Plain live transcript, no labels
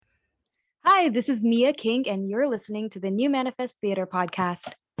Hi, this is Mia King, and you're listening to the New Manifest Theater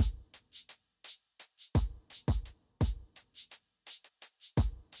podcast.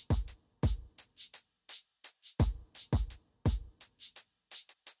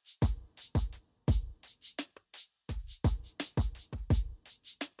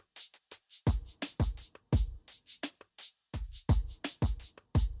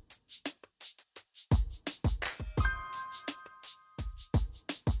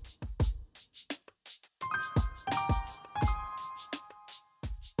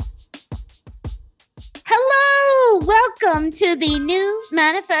 Hello, welcome to the New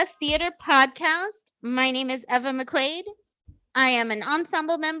Manifest Theater podcast. My name is Eva McQuaid. I am an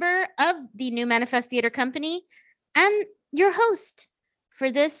ensemble member of the New Manifest Theater Company and your host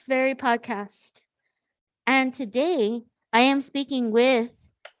for this very podcast. And today I am speaking with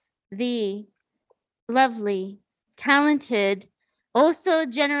the lovely, talented, also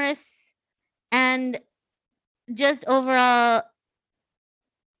generous, and just overall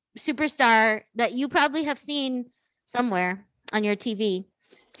superstar that you probably have seen somewhere on your TV,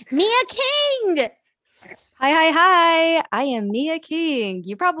 Mia King. Hi. I am Mia King.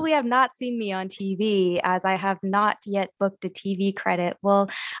 You probably have not seen me on TV as I have not yet booked a TV credit. Well,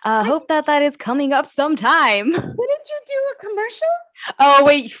 hope that is coming up sometime. Didn't you do a commercial? Oh,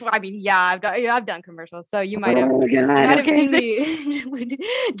 wait. I mean, yeah, I've done commercials. So you might have seen me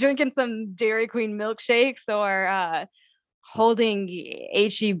drinking some Dairy Queen milkshakes or holding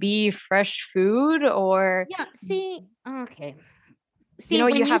HEB fresh food or okay.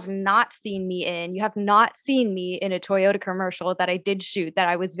 You have not seen me in a Toyota commercial that I did shoot that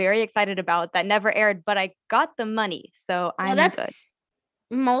I was very excited about that never aired, but I got the money, so I'm that's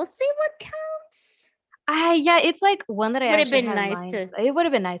good. Mostly what counts. Yeah, it's like one that I would have actually been had nice lines. to. It would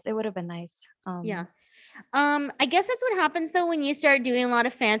have been nice. It would have been nice. Yeah. I guess that's what happens though when you start doing a lot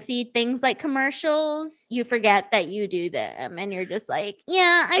of fancy things like commercials. You forget that you do them, and you're just like,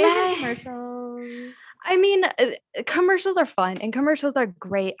 yeah, I was in commercials. I mean, commercials are fun and commercials are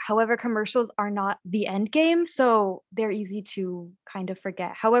great. However, commercials are not the end game, so they're easy to kind of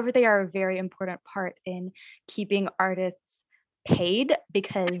forget. However, they are a very important part in keeping artists paid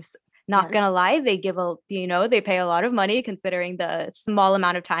because not gonna lie, they they pay a lot of money considering the small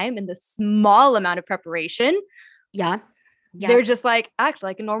amount of time and the small amount of preparation. Yeah. They're just like, act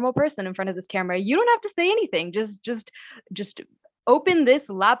like a normal person in front of this camera. You don't have to say anything. Just open this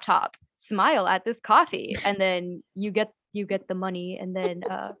laptop, smile at this coffee, and then you get the money. And then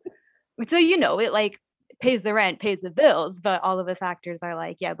so it like pays the rent, pays the bills, but all of us actors are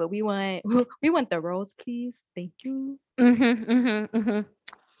like, yeah, but we want the roles, please. Thank you.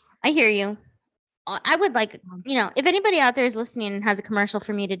 I hear you. I would like, if anybody out there is listening and has a commercial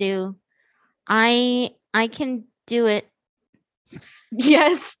for me to do, I can do it.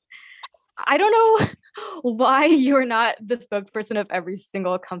 Yes. I don't know why you're not the spokesperson of every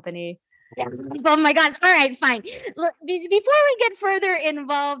single company. Oh my gosh. All right, fine. Look, before we get further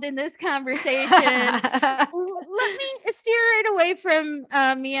involved in this conversation, let me steer it away from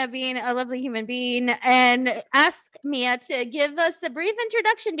Mia being a lovely human being and ask Mia to give us a brief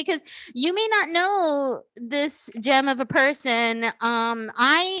introduction because you may not know this gem of a person.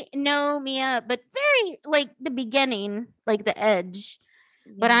 I know Mia, but very like the beginning, like the edge.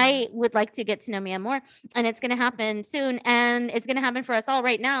 But I would like to get to know Mia more, and it's going to happen soon, and it's going to happen for us all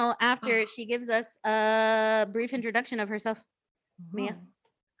right now after she gives us a brief introduction of herself. Mia.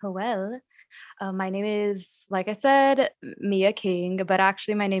 Well, my name is, like I said, Mia King, but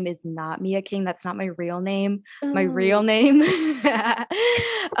actually my name is not Mia King. That's not my real name. Ooh. My real name.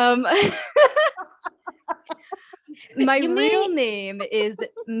 My real name is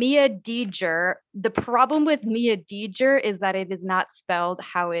Mia Deeger. The problem with Mia Deeger is that it is not spelled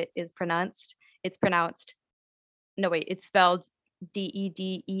how it is pronounced. It's spelled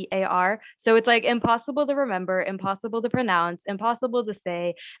Dedear. So it's like impossible to remember, impossible to pronounce, impossible to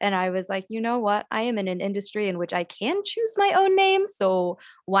say. And I was like, you know what? I am in an industry in which I can choose my own name. So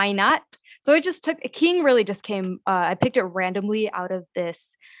why not? So I just King really just came, I picked it randomly out of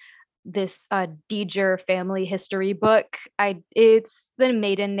this Deeger family history book. It's the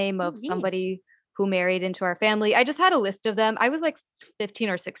maiden name of somebody who married into our family. I just had a list of them. I was like 15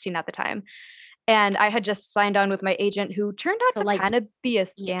 or 16 at the time. And I had just signed on with my agent who turned out to kind of be a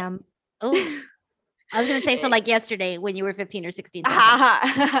scam. Yeah. Oh, I was going to say, so like yesterday when you were 15 or 16.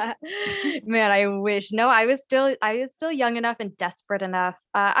 Man, I wish. No, I was still young enough and desperate enough.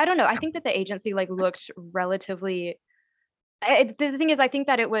 I don't know. I think that the agency like looked relatively the thing is, I think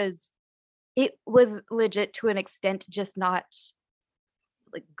that it was legit to an extent, just not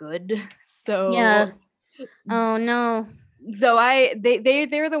like good. So yeah. Oh no. So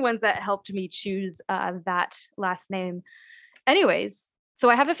they're the ones that helped me choose that last name. Anyways, so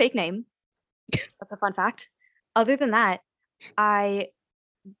I have a fake name. That's a fun fact. Other than that, I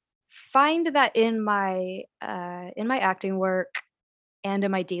find that in my acting work and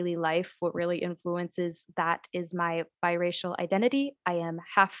in my daily life, what really influences that is my biracial identity. I am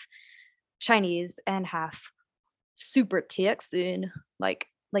half Chinese and half super Texan, like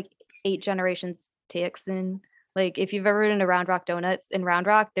 8 generations Texan. Like if you've ever been to Round Rock Donuts in Round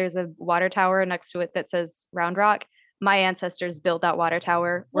Rock, there's a water tower next to it that says Round Rock. My ancestors built that water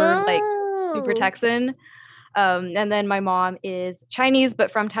tower. We're like super Whoa. Texan. And then my mom is Chinese,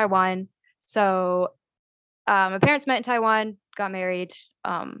 but from Taiwan. So my parents met in Taiwan, got married.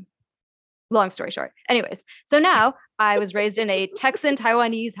 Long story short. Anyways, so now I was raised in a Texan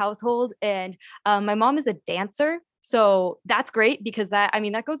Taiwanese household, and my mom is a dancer. So that's great because that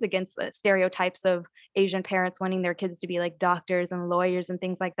goes against the stereotypes of Asian parents wanting their kids to be like doctors and lawyers and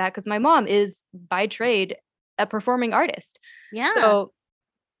things like that. Because my mom is by trade a performing artist. Yeah. So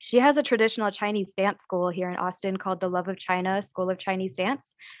she has a traditional Chinese dance school here in Austin called the Love of China School of Chinese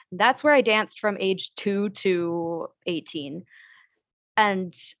Dance. That's where I danced from age 2 to 18.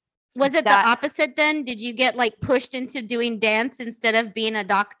 And Was it the that opposite then? Did you get like pushed into doing dance instead of being a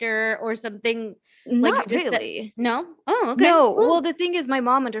doctor or something? Like you not just said, really. no? Oh, okay. No, well, Cool. the thing is, my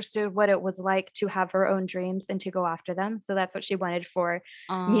mom understood what it was like to have her own dreams and to go after them. So that's what she wanted for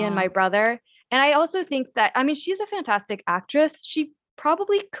me and my Uh, brother. And I also think that, I mean, she's a fantastic actress. She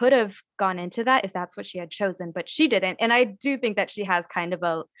probably could have gone into that if that's what she had chosen, but she didn't. And I do think that she has kind of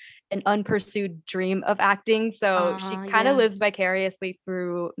an unpursued dream of acting. So she kind of yeah. lives vicariously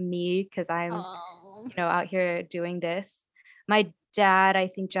through me because I'm, Oh. out here doing this. My dad, I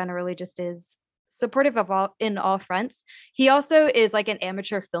think, generally just is supportive of all in all fronts. He also is like an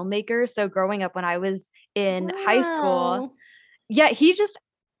amateur filmmaker. So growing up when I was in high school, Wow. yeah,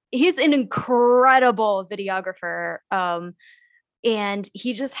 he's an incredible videographer. And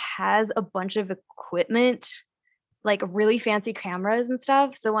he just has a bunch of equipment, like really fancy cameras and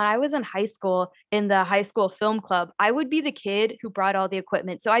stuff. So when I was in high school in the high school film club, I would be the kid who brought all the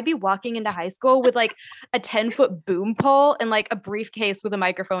equipment. So I'd be walking into high school with like a 10-foot boom pole and like a briefcase with a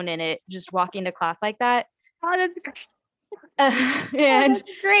microphone in it, just walking to class like that. Oh, that's, oh, And that's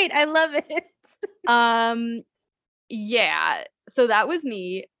great. I love it. um yeah, so that was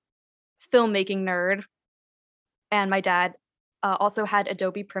me, filmmaking nerd. And my dad also had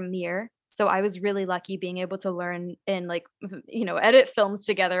Adobe Premiere. So I was really lucky being able to learn and like, edit films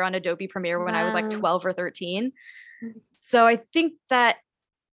together on Adobe Premiere when I was like Wow. 12 or 13. So I think that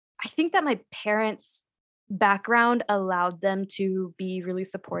my parents' background allowed them to be really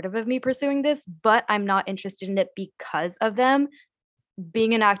supportive of me pursuing this, but I'm not interested in it because of them.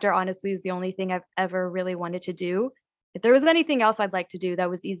 Being an actor honestly is the only thing I've ever really wanted to do. If there was anything else I'd like to do that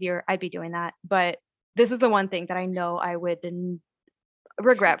was easier, I'd be doing that. But this is the one thing that I know I would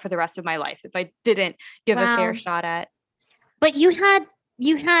regret for the rest of my life if I didn't give a fair Wow. shot at. But you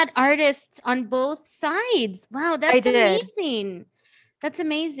had artists on both sides. Wow, I that's did. amazing. That's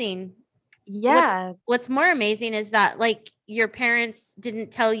amazing. Yeah. What's more amazing is that like your parents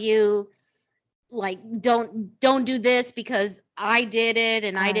didn't tell you like don't do this because I did it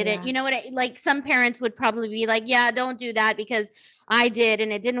and I did it. Yeah. You know what like some parents would probably be like, yeah, don't do that because I did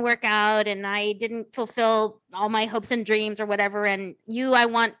and it didn't work out and I didn't fulfill all my hopes and dreams or whatever, and I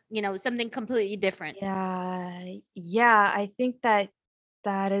want, something completely different. Yeah. Yeah. I think that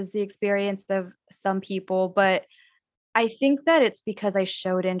that is the experience of some people, but I think that it's because I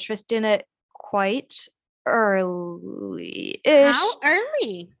showed interest in it quite early ish. How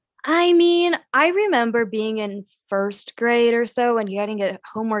early? I mean, I remember being in first grade or so and getting a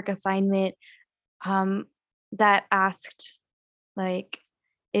homework assignment um, that asked, like,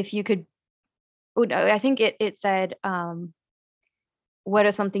 if you could. Oh, no, I think it said, "What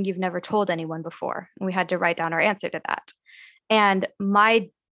is something you've never told anyone before?" And we had to write down our answer to that. And my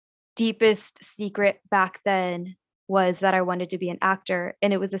deepest secret back then was that I wanted to be an actor.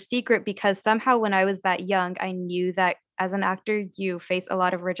 And it was a secret because somehow when I was that young, I knew that as an actor, you face a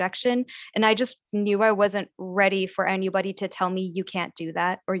lot of rejection. And I just knew I wasn't ready for anybody to tell me you can't do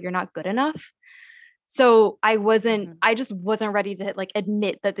that or you're not good enough. So Mhm. I just wasn't ready to like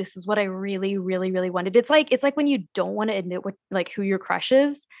admit that this is what I really, really, really wanted. It's like when you don't want to admit what like who your crush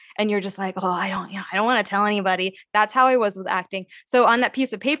is and you're just like, oh, I don't want to tell anybody. That's how I was with acting. So on that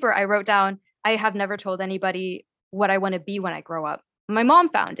piece of paper, I wrote down, I have never told anybody what I want to be when I grow up. My mom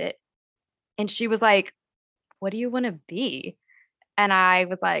found it and she was like, what do you want to be? And I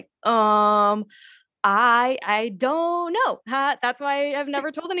was like, I don't know. That's why I've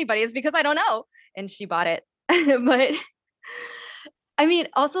never told anybody, is because I don't know. And she bought it. But I mean,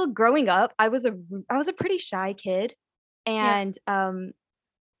 also growing up, I was a pretty shy kid, Yeah. and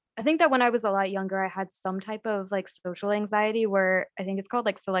I think that when I was a lot younger, I had some type of like social anxiety where I think it's called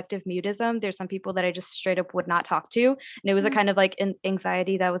like selective mutism. There's some people that I just straight up would not talk to, and it was a Mm. kind of like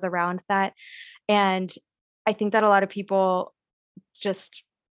anxiety that was around that. And I think that a lot of people just,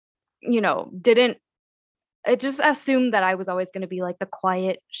 didn't, it just assumed that I was always going to be like the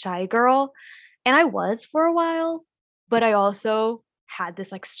quiet, shy girl. And I was for a while, but I also had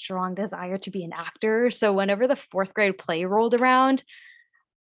this like strong desire to be an actor. So whenever the fourth grade play rolled around,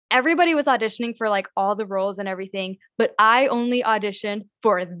 everybody was auditioning for like all the roles and everything, but I only auditioned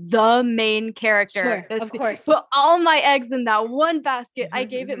for the main character. Sure, of course. Put all my eggs in that one basket. I Mhm,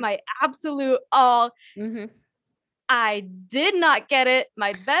 gave it mhm. my absolute all. Mhm. I did not get it.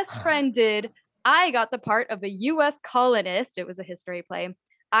 My best friend did. I got the part of a US colonist. It was a history play.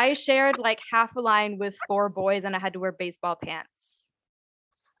 I shared like half a line with four boys and I had to wear baseball pants.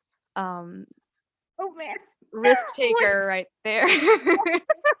 Um, Oh man. Risk What? taker right there.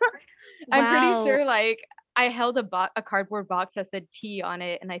 I'm pretty Wow. sure like I held a cardboard box that said tea on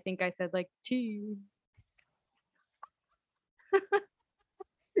it, and I think I said like tea.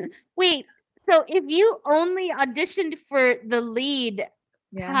 Wait, so if you only auditioned for the lead,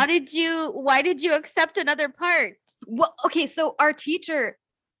 Yeah. why did you accept another part? Well, okay, so our teacher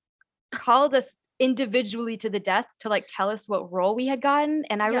called us individually to the desk to like tell us what role we had gotten,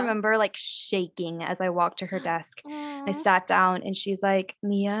 and I Yeah. remember like shaking as I walked to her desk. I Aw. sat down and she's like,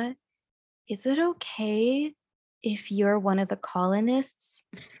 "Mia, is it okay if you're one of the colonists?"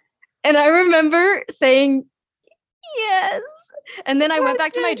 And I remember saying, "Yes." And then I went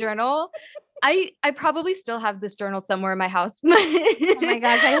back to my Good. journal. I probably still have this journal somewhere in my house. Oh my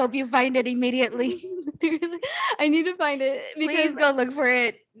gosh, I hope you find it immediately. I need to find it Please because go look for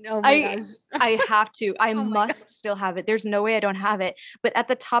it. Oh my I gosh. I have to. I Oh my god. must still have it. There's no way I don't have it. But at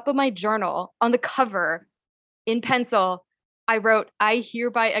the top of my journal, on the cover, in pencil, I wrote, "I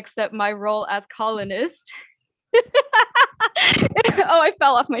hereby accept my role as colonist." Oh, I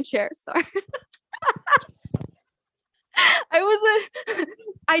fell off my chair. Sorry.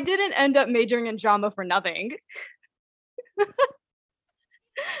 I didn't end up majoring in drama for nothing.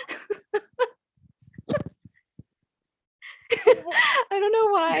 I don't know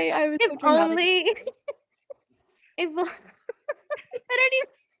why I was so If dramatic. only if I don't even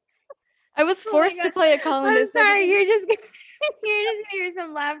I was oh my forced to gosh. play a I'm colonist. sorry, you're just gonna hear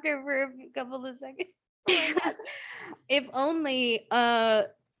some laughter for a couple of seconds. Oh my god. If only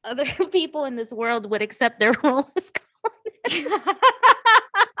other people in this world would accept their role as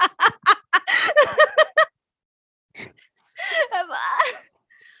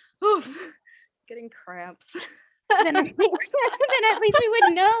Oof, getting cramps. then at least we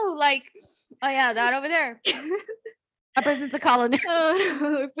would know, like, oh yeah, that over there. That person's a colonist.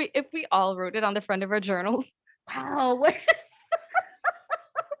 If we all wrote it on the front of our journals. Wow. What?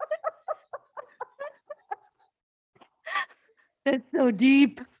 That's so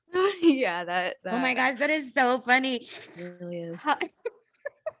deep. Yeah, that Oh my gosh, that is so funny. really is.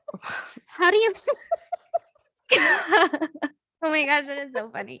 How do you Oh my gosh, that is so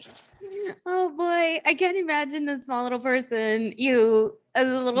funny. Oh boy, I can't imagine a small little person, you as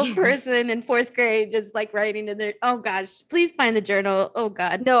a little person in fourth grade, just like writing in there. Oh gosh, please find the journal. Oh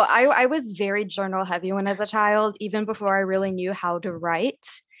God. No, I was very journal heavy when as a child, even before I really knew how to write.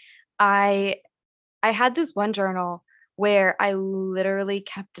 I I had this one journal where I literally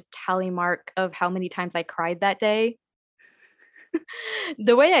kept a tally mark of how many times I cried that day.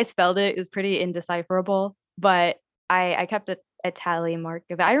 The way I spelled it is pretty indecipherable, but I kept a tally mark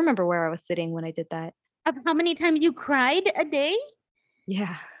of it. I remember where I was sitting when I did that. Of how many times you cried a day?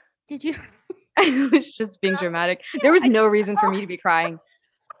 Yeah. Did you? I was just being dramatic. There was no reason for me to be crying.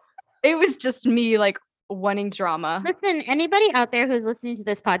 It was just me like wanting drama. Listen, anybody out there who's listening to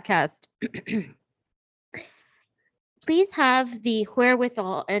this podcast, please have the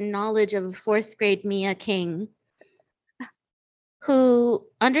wherewithal and knowledge of fourth grade Mia King, who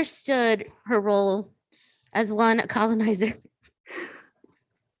understood her role as one, a colonizer.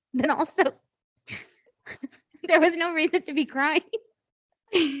 Then also, there was no reason to be crying.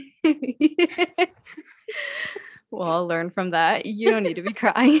 Well, I'll learn from that. You don't need to be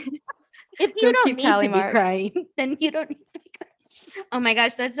crying. If you don't keep need tally to be marks. crying, then you don't need to be crying. Oh my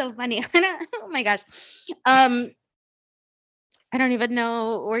gosh, that's so funny. Oh my gosh. I don't even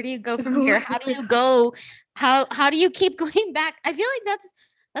know, where do you go from here? How do you go? How do you keep going back? I feel like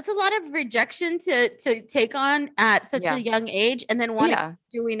that's a lot of rejection to take on at such Yeah. a young age, and then want to Yeah. keep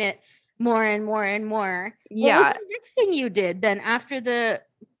doing it more and more and more. What was Yeah. the next thing you did then after the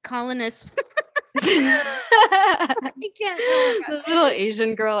colonists? I can't. Oh my The gosh. little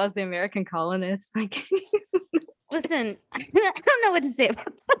Asian girl as the American colonist. Like, Listen, I don't know what to say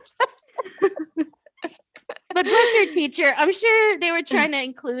about that. But bless your teacher. I'm sure they were trying to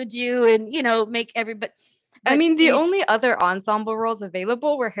include you and, make everybody. I But mean, the only other ensemble roles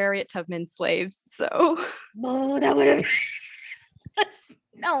available were Harriet Tubman slaves. So, oh, that would have.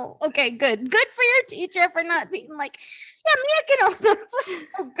 No. Okay, good. Good for your teacher for not being like, yeah, Mia can also.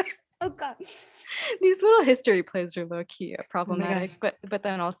 Oh, God. Oh, God. these little history plays are low key problematic, gosh. but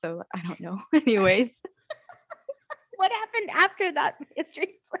then also, I don't know. Anyways. What happened after that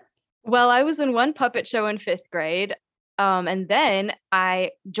history? Well, I was in one puppet show in 5th grade. And then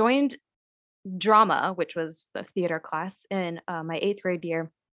I joined drama, which was the theater class in my 8th grade year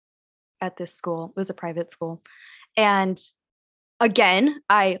at this school. It was a private school. And again,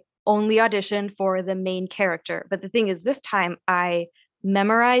 I only auditioned for the main character. But the thing is, this time I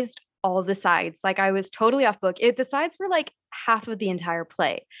memorized all the sides. Like I was totally off book. The sides were like half of the entire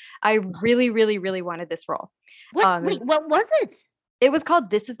play. I really, really, really wanted this role. What? Wait, what was it? It was called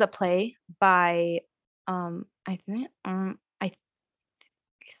This Is a Play by I think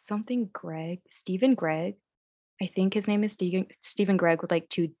something Stephen Gregg. I think his name is Stephen Gregg with like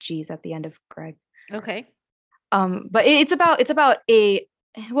 2 G's at the end of Greg. Okay. But it's about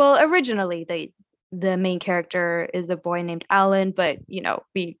originally the main character is a boy named Alan, but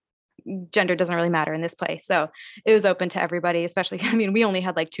gender doesn't really matter in this play. So it was open to everybody, especially, I mean, we only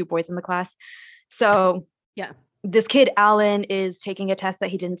had like 2 boys in the class. So yeah. This kid, Alan, is taking a test that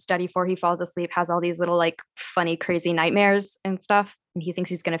he didn't study for. He falls asleep, has all these little like funny, crazy nightmares and stuff. And he thinks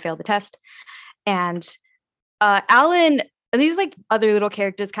he's going to fail the test. And Alan, and these like other little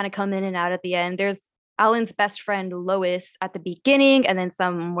characters kind of come in and out at the end. There's Alan's best friend, Lois, at the beginning, and then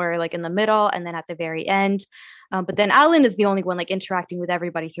somewhere like in the middle, and then at the very end. But then Alan is the only one like interacting with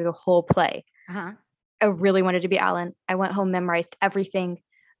everybody through the whole play. Uh-huh. I really wanted to be Alan. I went home, memorized everything,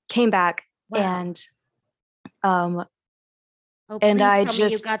 came back, and oh, please tell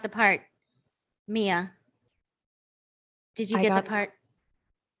me you got the part, Mia. Did you get the part?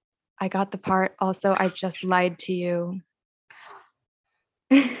 I got the part. Also, I just lied to you.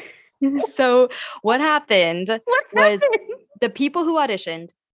 So what happened was the people who auditioned,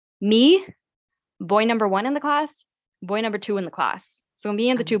 me, boy number 1 in the class, boy number 2 in the class. So me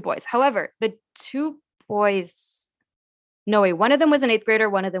and the 2 boys. However, the 2 boys, no way, one of them was an 8th grader,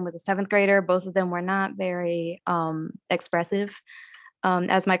 one of them was a 7th grader. Both of them were not very expressive.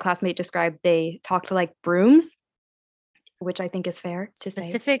 As my classmate described, they talked like brooms, which I think is fair to say.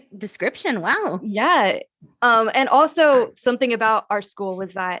 Specific description. Wow. Yeah. And also something about our school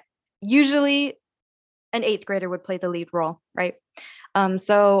was that usually an 8th grader would play the lead role, right?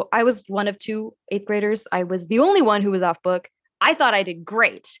 So I was one of 2 8th graders. I was the only one who was off book. I thought I did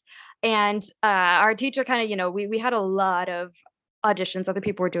great. And our teacher kind of, we had a lot of auditions. Other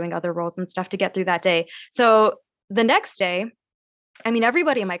people were doing other roles and stuff to get through that day. So the next day, I mean,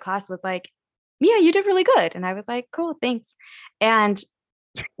 everybody in my class was like, Mia, you did really good. And I was like, cool, thanks. And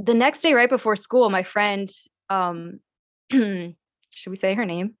the next day, right before school, my friend, should we say her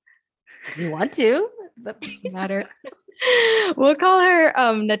name? If you want to. Doesn't matter. We'll call her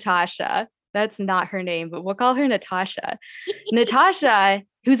Natasha. That's not her name, but we'll call her Natasha. Natasha,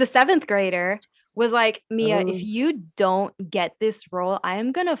 who's a 7th grader, was like, Mia, if you don't get this role, I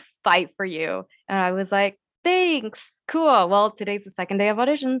am going to fight for you. And I was like, thanks. Cool. Well, today's the 2nd day of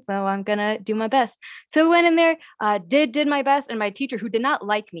audition, so I'm going to do my best. So I went in there, did my best. And my teacher, who did not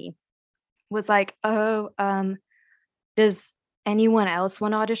like me, was like, does anyone else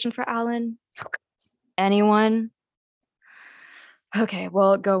want to audition for Alan? Anyone? Okay,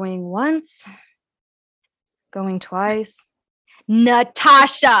 well, going once, going twice.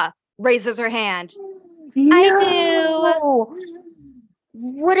 Natasha raises her hand. No. I do.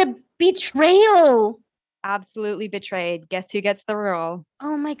 What a betrayal. Absolutely betrayed. Guess who gets the role?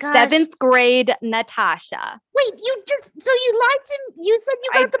 Oh my gosh. 7th grade Natasha. Wait, so you lied to me? You said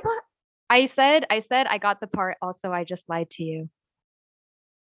you got the part. I said I got the part. Also, I just lied to you.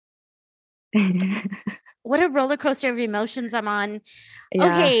 What a roller coaster of emotions I'm on. Yeah.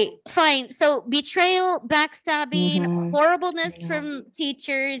 Okay, fine. So betrayal, backstabbing, horribleness from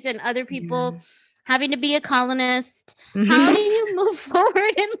teachers and other people, having to be a colonist. How do you move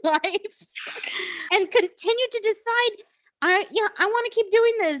forward in life and continue to decide, I want to keep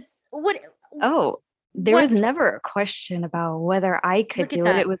doing this? There was never a question about whether I could do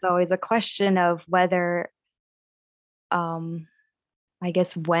it. It was always a question of whether, I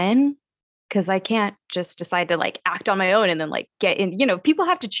guess when. Because I can't just decide to like act on my own and then like get in, people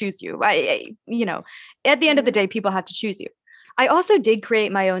have to choose you. At the end of the day, people have to choose you. I also did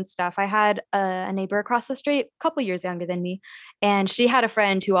create my own stuff. I had a neighbor across the street, a couple years younger than me, and she had a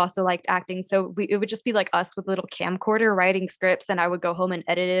friend who also liked acting. So it would just be like us with a little camcorder writing scripts, and I would go home and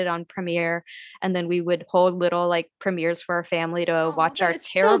edit it on Premiere, and then we would hold little like premieres for our family to Oh, watch that our is so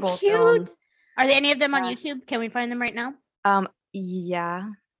terrible cute. films. Are there any of them on Yeah. YouTube? Can we find them right now? Yeah.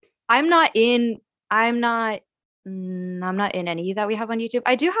 I'm not in I'm not I'm not in any that we have on YouTube.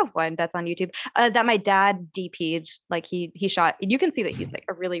 I do have one that's on YouTube that my dad DP'd. Like he shot. You can see that he's like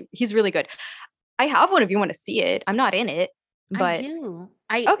he's really good. I have one if you want to see it. I'm not in it, I but do.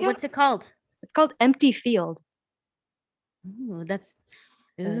 okay. What's it called? It's called Empty Field. Ooh, that's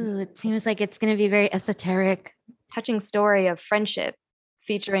Good. it seems like it's gonna be very esoteric. Touching story of friendship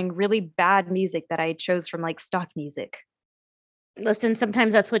featuring really bad music that I chose from like stock music. Listen,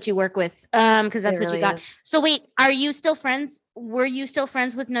 sometimes that's what you work with. Because It that's what you really got. is. So wait, are you still friends? Were you still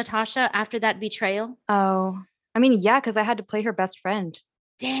friends with Natasha after that betrayal? Oh, I mean, yeah, because I had to play her best friend.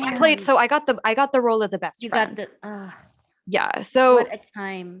 Damn. So I got the role of the best You got friend. the Yeah. So what a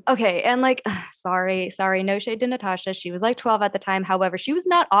time. okay, and like, sorry, no shade to Natasha. She was like 12 at the time. However, she was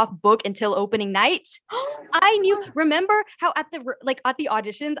not off book until opening night. I knew. Remember how at the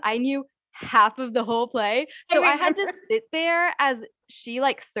auditions, I knew half of the whole play. So I had to remember. sit there as she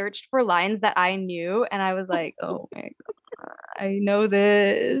like searched for lines that I knew, and I was like, oh my god, I know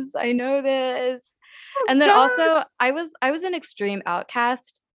this. I know this. And then Gosh. also, I was an extreme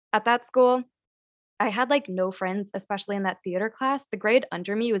outcast at that school. I had like no friends, especially in that theater class. The grade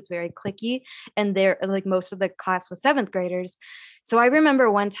under me was very cliquey, and there like most of the class was seventh graders. So I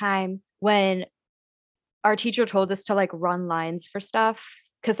remember one time when our teacher told us to like run lines for stuff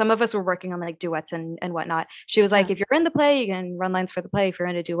because some of us were working on like duets and whatnot. She was like, Yeah. if you're in the play, you can run lines for the play. If you're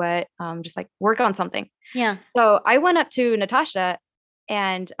in a duet, just like work on something. Yeah. So I went up to Natasha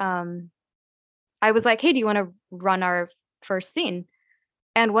and I was like, hey, do you want to run our first scene?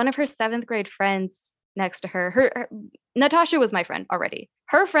 And one of her seventh grade friends next to her, Natasha was my friend already.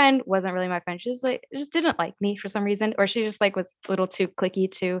 Her friend wasn't really my friend. She was like, just didn't like me for some reason, or she just like was a little too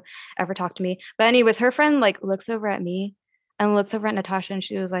clicky to ever talk to me. But anyways, her friend like looks over at me and looks over at Natasha, and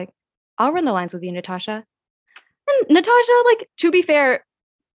she was like, I'll run the lines with you, Natasha. And Natasha, like, to be fair,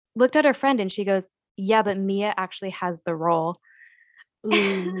 looked at her friend and she goes, yeah, but Mia actually has the role. I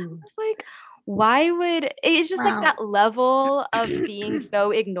Ooh. was like, why would it's just like Wow. that level of being so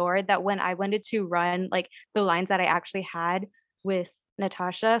ignored that when I wanted to run like the lines that I actually had with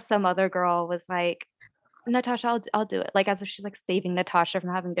Natasha, some other girl was like, Natasha, I'll do it. Like as if she's like saving Natasha from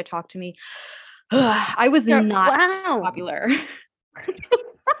having to talk to me. I was not Wow. popular.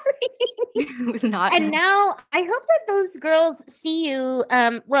 It was not. And now I hope that those girls see you.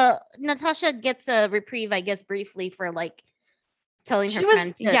 Well, Natasha gets a reprieve, I guess, briefly for like telling her She was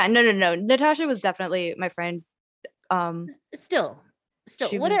friend to yeah, no. Natasha was definitely my friend. Um still,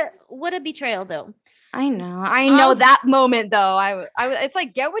 she what was a betrayal though. I know I'll that moment though. It's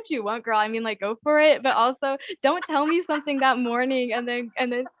like get what you want, girl. I mean, like go for it, but also don't tell me something that morning and then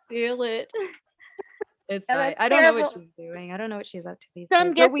steal it. It's yeah, fine. that's I don't know what terrible. she's doing. I don't know what she's up to these So days.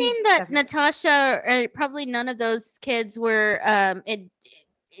 I'm But we guessing that definitely Natasha, or probably none of those kids were it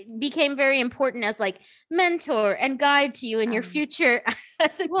became very important as like mentor and guide to you in your um, future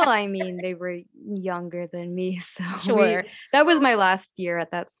as an well, I actor. mean, they were younger than me, so we Sure. that was my last year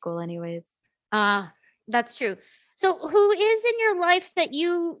at that school anyways. That's true. So who is in your life that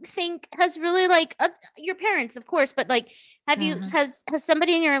you think has really like your parents, of course, but like have you Mhm. has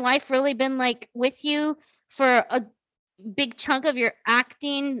somebody in your life really been like with you for a big chunk of your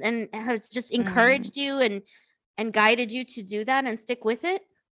acting and has just Mm. encouraged you and guided you to do that and stick with it?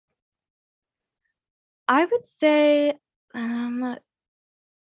 I would say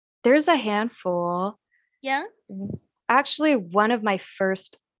there's a handful. Yeah? Actually, one of my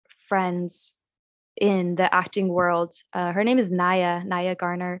first friends in the acting world, her name is Naya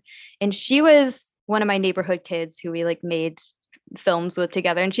Garner, and she was one of my neighborhood kids who we like made films with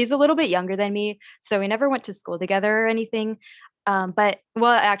together. And she's a little bit younger than me, so we never went to school together or anything. But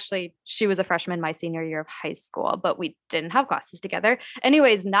well, actually, she was a freshman my senior year of high school, but we didn't have classes together.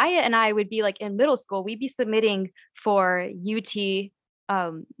 Anyways, Naya and I would be like in middle school, we'd be submitting for UT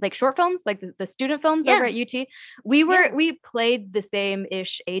like short films, like the student films over Yeah. at UT. Yeah. We played the same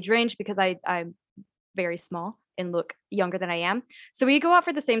ish age range because I'm very small and look younger than I am. So we go out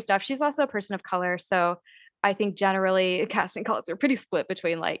for the same stuff. She's also a person of color, so I think generally casting calls are pretty split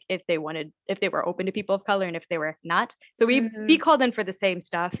between like if they were open to people of color and if they were not. So we'd be Mhm. called in for the same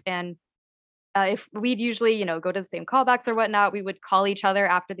stuff, and if we'd usually, go to the same callbacks or whatnot, we would call each other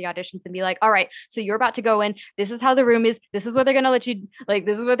after the auditions and be like, all right, so you're about to go in. This is how the room is. This is what they're going to let you, like,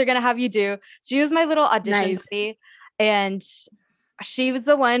 this is what they're going to have you do. She was my little audition Nice. buddy. And she was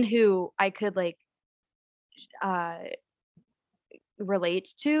the one who I could like uh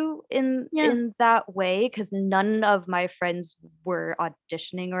relate to Yeah. in that way, because none of my friends were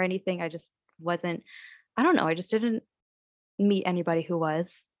auditioning or anything. I just wasn't, I don't know, I just didn't meet anybody who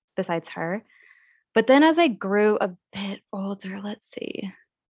was besides her. But then as I grew a bit older, let's see,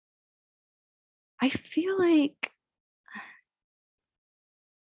 I feel like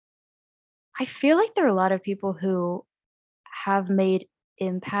I feel like there are a lot of people who have made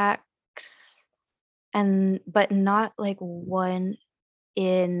impacts, and but not like one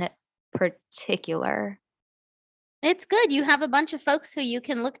in particular. It's good. You have a bunch of folks who you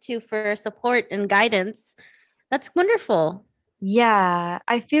can look to for support and guidance. That's wonderful. Yeah,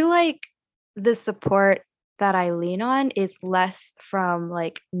 I feel like the support that I lean on is less from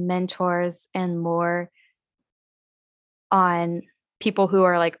like mentors and more on people who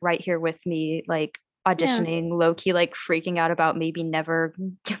are like right here with me, like Yeah. auditioning low key, like freaking out about maybe never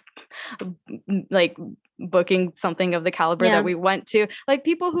like booking something of the caliber that Yeah. we went to. Like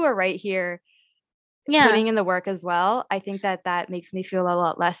people who are right here Yeah. putting in the work as well. I think that that makes me feel a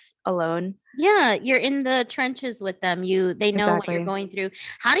lot less alone. Yeah, you're in the trenches with them. They know what you're Exactly. going through.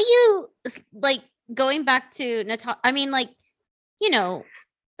 How do you like going back to Natasha? I mean, like, you know,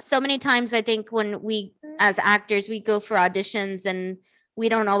 so many times I think when we as actors we go for auditions and we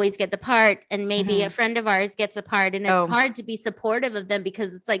don't always get the part, and maybe a Hmm. friend of ours gets a part, and it's Oh. hard to be supportive of them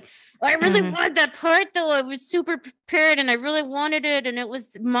because it's like, "Oh, I really Hmm. wanted that part though. I was super prepared and I really wanted it and it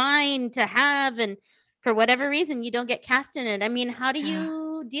was mine to have, and for whatever reason you don't get cast in it." I mean, how do Yeah.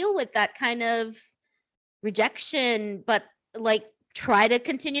 you deal with that kind of rejection, but like try to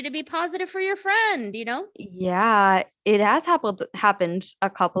continue to be positive for your friend, you know? Yeah, it has happened a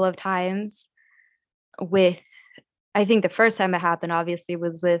couple of times with, I think the first time it happened obviously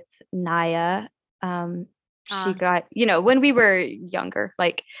was with Naya. She Uh, got, when we were younger,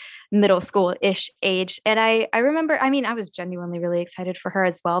 like middle school-ish age. And I remember, I mean, I was genuinely really excited for her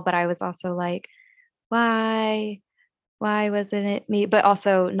as well, but I was also like, why? Why wasn't it me? But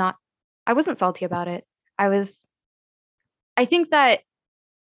also not, I wasn't salty about it. I was, I think that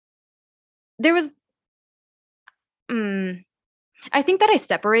there was, mm, I think that I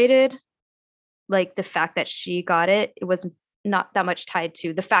separated like the fact that she got it. It was not that much tied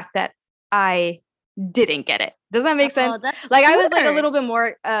to the fact that I didn't get it. Does that make oh, sense? that's Like I was like a sure. little bit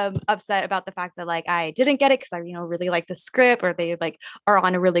more upset about the fact that like I didn't get it because I really like the script, or they like are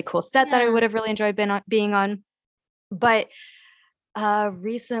on a really cool set that I Yeah. would have really enjoyed being on. But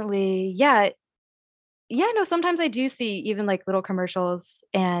recently, yeah, no, sometimes I do see even like little commercials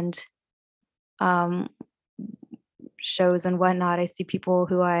and um shows and whatnot. I see people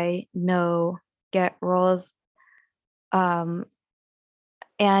who I know get roles. Um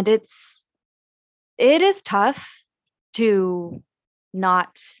and it is tough to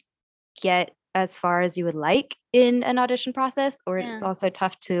not get as far as you would like in an audition process, or it's Yeah. also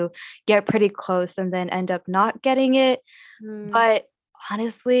tough to get pretty close and then end up not getting it. Mm, But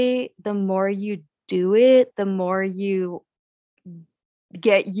honestly, the more you do it, the more you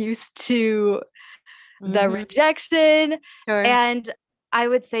get used to the mhm. rejection. Sure. And I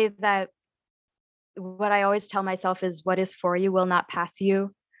would say that what I always tell myself is what is for you will not pass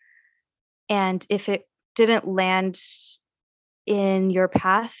you. And if it didn't land in your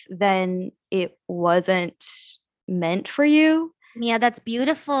path, then it wasn't meant for you. Yeah, that's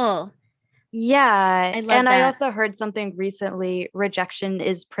beautiful. Yeah. I love And I that. also heard something recently, rejection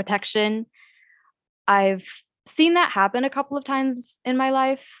is protection. I've seen that happen a couple of times in my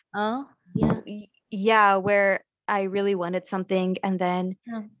life. Oh, yeah. Yeah, where I really wanted something and then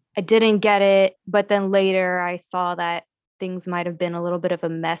Yeah. I didn't get it. But then later I saw that things might have been a little bit of a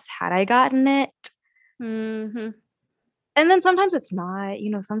mess had I gotten it. Mhm. And then sometimes it's not,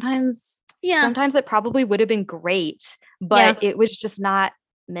 sometimes Yeah. sometimes it probably would have been great, but Yeah. it was just not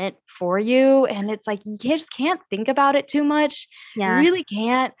meant for you, and it's like you just can't think about it too much. You Yeah. really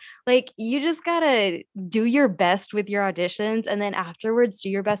can't. Like, you just gotta do your best with your auditions, and then afterwards do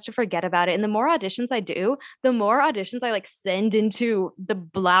your best to forget about it, and the more auditions I do, the more auditions I, like, send into the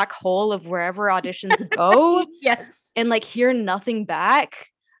black hole of wherever auditions go Yes. and, like, hear nothing back,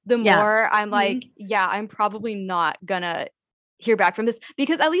 the Yeah. more I'm like, Mhm. "Yeah, I'm probably not gonna hear back from this."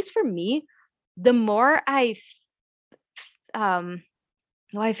 Because at least for me, the more um,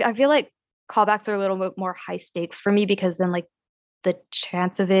 well, I feel like callbacks are a little bit more high stakes for me because then, like, the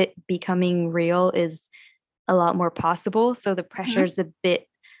chance of it becoming real is a lot more possible, so the Mhm. pressure's a bit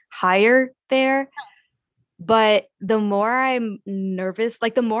higher there. But the more I'm nervous,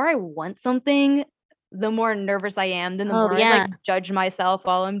 like, the more I want something, the more nervous I am, then the Oh, more I, like, yeah. judge myself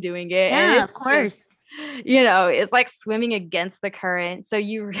while I'm doing it, and Yeah, of it's just course. it's like swimming against the current. So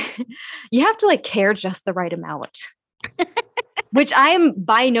you have to like care just the right amount, which I am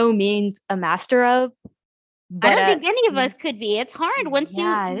by no means a master of. I But don't think any of us could be. It's hard once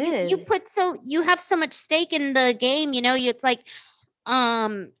yeah, you put you have so much stake in the game, it's like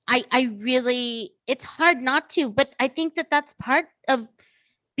I really, it's hard not to, but I think that that's part of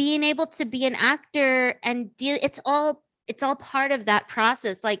being able to be an actor and deal. It's all part of that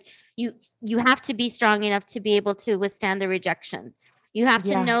process. Like you have to be strong enough to be able to withstand the rejection. You have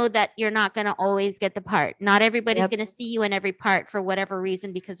to know that you're not going to always get the part. Not everybody's going to see you in every part for whatever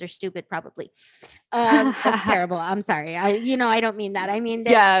reason, because they're stupid, probably. That's terrible. I'm sorry. I don't mean that. I mean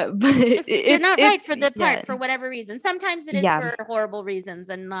that but you're not right for the part for whatever reason. Sometimes it is for horrible reasons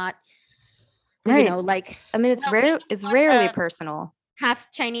and not, right. like, I mean, it's rarely personal.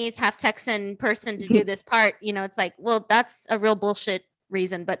 Half Chinese, half Texan person to do this part. It's like, well, that's a real bullshit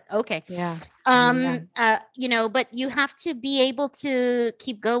reason, but okay. Yeah. But you have to be able to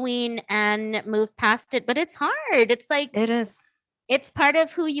keep going and move past it. But it's hard. It's like, it is. It's part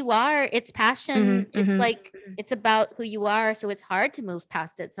of who you are. It's passion. It's like, it's about who you are. So it's hard to move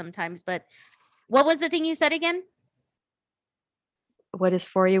past it sometimes. But what was the thing you said again? What is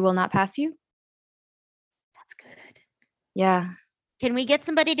for you will not pass you. That's good. Yeah. Can we get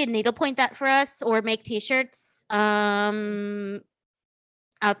somebody to needlepoint that for us or make t-shirts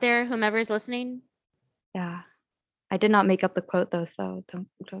out there, whomever's listening? Yeah. I did not make up the quote though, so don't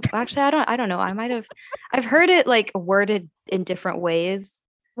actually I don't know. I've heard it like worded in different ways.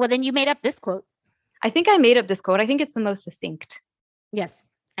 Well, then you made up this quote. I think I made up this quote. I think it's the most succinct. Yes,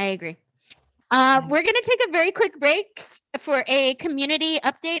 I agree. We're going to take a very quick break for a community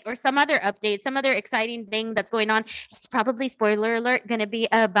update or some other update, some other exciting thing that's going on. It's probably, spoiler alert, going to be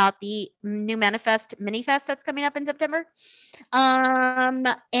about the New Manifest Mini Fest that's coming up in September. And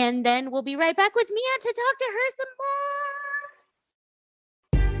then we'll be right back with Mia to talk to her some more.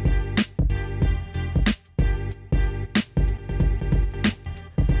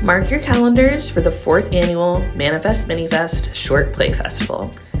 Mark your calendars for the 4th annual Manifest Mini Fest Short Play Festival,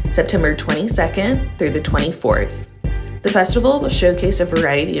 September 22nd through the 24th. The festival will showcase a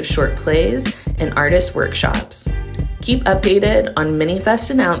variety of short plays and artist workshops. Keep updated on Minifest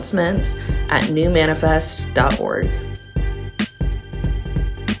announcements at newmanifest.org.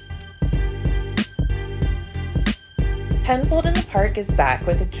 Penfold in the Park is back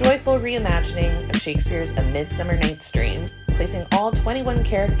with a joyful reimagining of Shakespeare's A Midsummer Night's Dream, placing all 21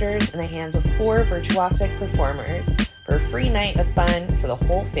 characters in the hands of 4 virtuosic performers for a free night of fun for the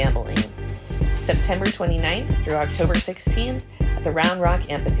whole family. September 29th through October 16th at the Round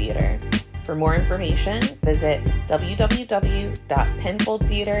Rock Amphitheater. For more information, visit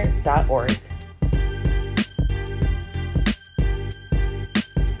www.penfoldtheater.org.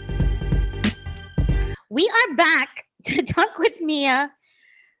 We are back to talk with Mia,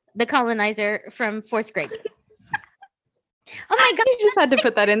 the colonizer from 4th grade. Oh my God. You just had to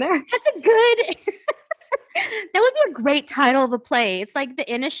put that in there. That's a good... That would be a great title of a play. It's like the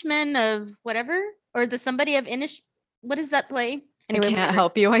Inishman of whatever, or the somebody of Inish. What is that play? Anyway, I can't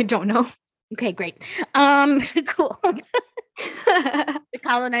help you. I don't know. Okay, great. Cool. The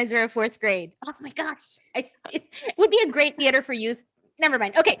colonizer of 4th grade. Oh my gosh. It would be a great theater for youth. Never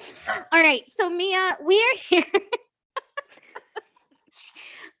mind. Okay. All right. So Mia, we are here.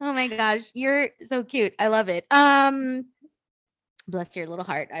 Oh my gosh. You're so cute. I love it. Bless your little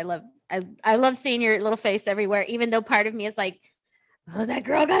heart. I love seeing your little face everywhere, even though part of me is like, oh, that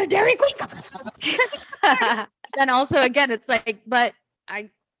girl got a Dairy Queen. And also, again, it's like, but I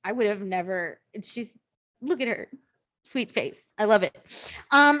would have never. She's, look at her sweet face. I love it.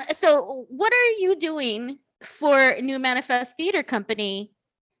 So what are you doing for New Manifest Theater Company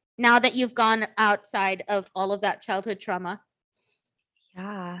now that you've gone outside of all of that childhood trauma?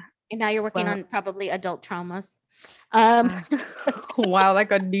 Yeah. And now you're working on probably adult traumas. Wow, that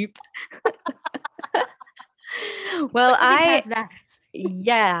got deep. Well, I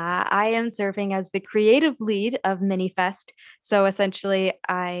am serving as the creative lead of Minifest. So essentially,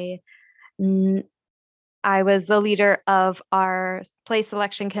 I was the leader of our play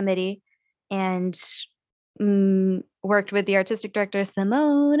selection committee and worked with the artistic director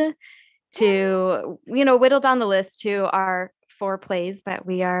Simone to whittle down the list to our 4 plays that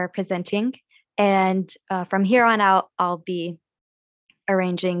we are presenting. And from here on out, I'll be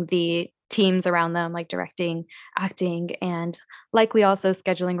arranging the teams around them, like directing, acting, and likely also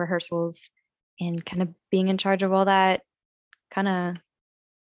scheduling rehearsals and kind of being in charge of all that kind of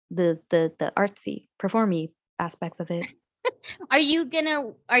the artsy, performy aspects of it. Are you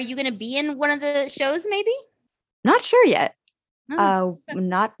gonna be in one of the shows maybe? Not sure yet.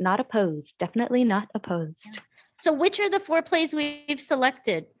 Not opposed. Definitely not opposed. So which are the 4 plays we've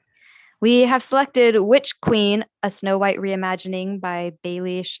selected? We have selected Witch Queen, a Snow White reimagining by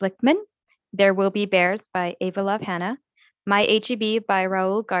Bailey Schlickman. There Will Be Bears by Ava Love Hannah. My HEB by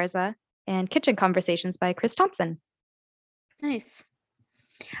Raul Garza. And Kitchen Conversations by Chris Thompson. Nice.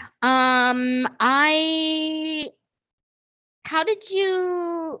 How did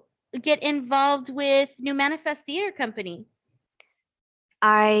you get involved with New Manifest Theater Company?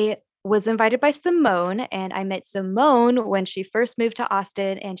 I was invited by Simone, and I met Simone when she first moved to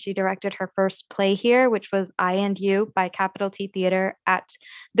Austin, and she directed her first play here, which was I and You by Capital T Theater at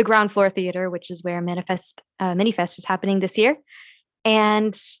the Ground Floor Theater, which is where Minifest is happening this year.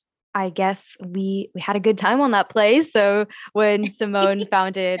 And I guess we had a good time on that play. So when Simone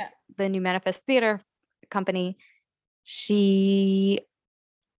founded the New Manifest Theater Company, she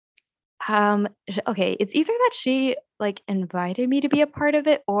it's either that she like invited me to be a part of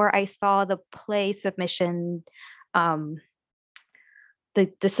it, or I saw the play submission, the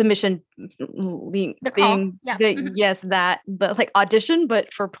submission thing. Yes, that, but like audition,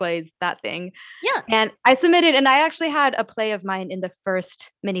 but for plays, that thing. Yeah. And I submitted, and I actually had a play of mine in the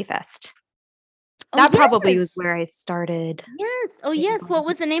first Minifest. That probably was where I started. Yes. Oh yes. What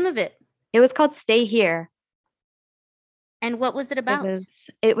was the name of it? It was called Stay Here. And what was it about?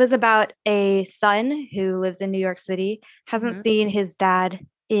 It was about a son who lives in New York City, hasn't seen his dad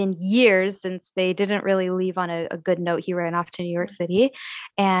in years since they didn't really leave on a good note. He ran off to New York City,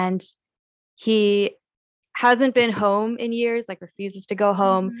 and he hasn't been home in years, like refuses to go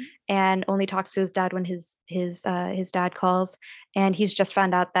home, and only talks to his dad when his dad calls. And he's just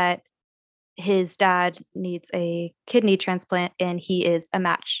found out that his dad needs a kidney transplant, and he is a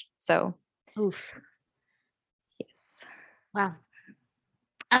match. So, oof. Wow.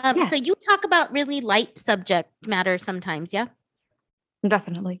 Yeah. So you talk about really light subject matter sometimes, yeah?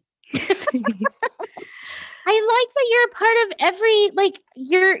 Definitely. I like that you're a part of every, like,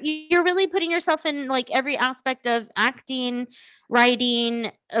 you're really putting yourself in like every aspect of acting,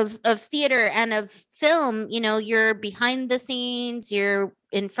 writing, of theater and of film. You know, you're behind the scenes, you're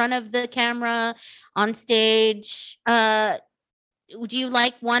in front of the camera, on stage. Do you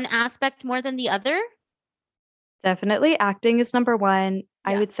like one aspect more than the other? Definitely acting is number one. Yeah.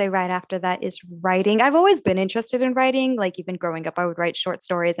 I would say right after that is writing. I've always been interested in writing. Like even growing up, I would write short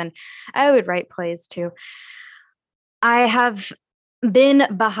stories and I would write plays too. I have been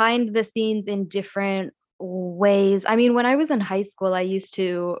behind the scenes in different ways. I mean, when I was in high school, I used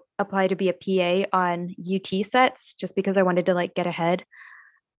to apply to be a PA on UT sets just because I wanted to like get ahead.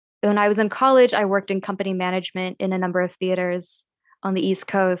 When I was in college, I worked in company management in a number of theaters on the East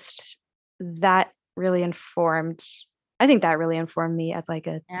Coast. I think that really informed me as like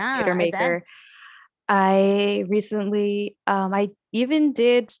a theater maker. I recently, I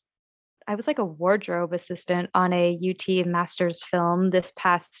was like a wardrobe assistant on a UT master's film this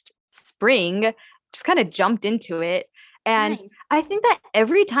past spring, just kind of jumped into it. And nice. I think that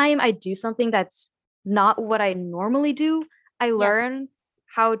every time I do something that's not what I normally do, I learn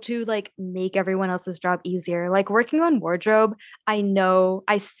how to like make everyone else's job easier. Like working on wardrobe, I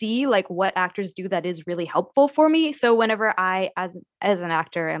see like what actors do that is really helpful for me. So whenever I, as an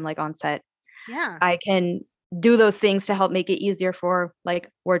actor, am like on set, I can do those things to help make it easier for like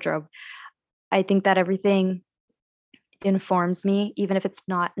wardrobe. I think that everything informs me, even if it's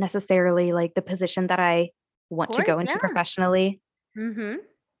not necessarily like the position that I want to go into professionally. Mm-hmm.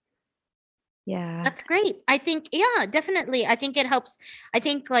 Yeah. That's great. I think, definitely. I think it helps. I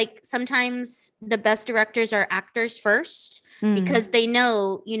think like sometimes the best directors are actors first because they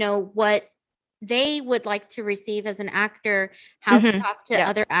know, what they would like to receive as an actor, how to talk to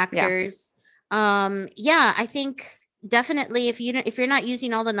other actors. I think definitely if you're not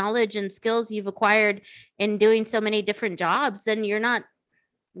using all the knowledge and skills you've acquired in doing so many different jobs, then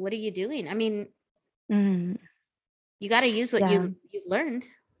what are you doing? I mean, you got to use what you've learned.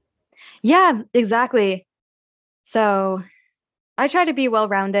 Yeah, exactly. So I try to be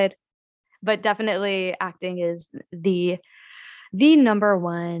well-rounded, but definitely acting is the number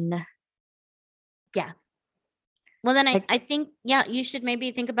one. Yeah. Well, then I think, you should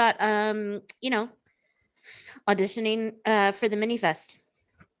maybe think about, auditioning for the Minifest.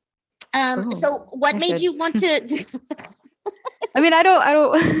 So what made you want to? I mean, I don't,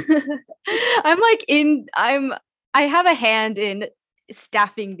 I have a hand in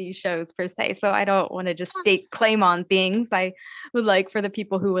staffing these shows per se, so I don't want to just stake claim on things. I would like for the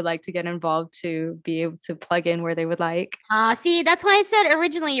people who would like to get involved to be able to plug in where they would like. See, that's why I said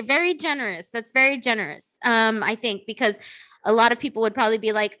originally you're very generous. That's very generous. I think because a lot of people would probably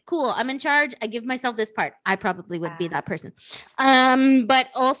be like, cool, I'm in charge, I give myself this part. I probably would be that person. But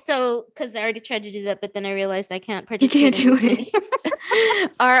also because I already tried to do that, but then I realized I can't You participate. can't do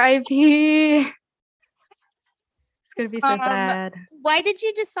it. R.I.P. It's gonna be so sad. Why did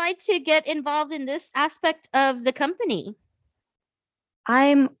you decide to get involved in this aspect of the company?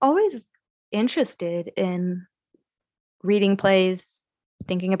 I'm always interested in reading plays,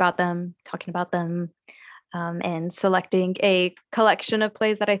 thinking about them, talking about them, and selecting a collection of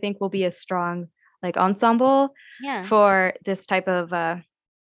plays that I think will be a strong like ensemble for this type of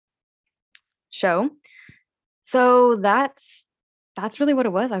show. So that's really what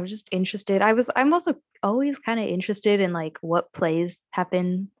it was. I was just interested. I'm also always kind of interested in like what plays have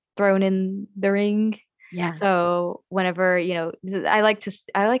been thrown in the ring. Yeah. So whenever, I like to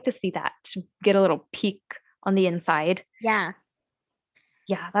see that, to get a little peek on the inside. Yeah.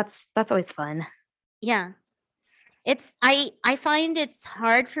 Yeah, that's always fun. Yeah. It's I find it's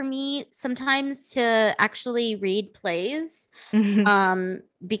hard for me sometimes to actually read plays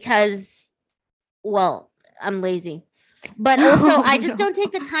because, well, I'm lazy. But also I just don't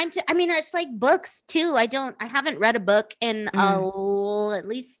take the time to, I mean, it's like books too. I haven't read a book in at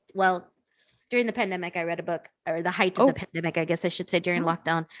least, well, during the pandemic, I read a book, or the height of the pandemic, I guess I should say, during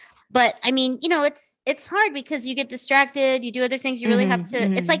lockdown. But I mean, it's hard because you get distracted, you do other things. You really have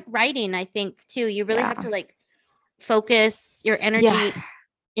to, it's like writing, I think too. You really have to like focus your energy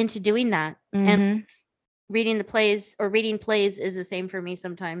into doing that. And reading plays is the same for me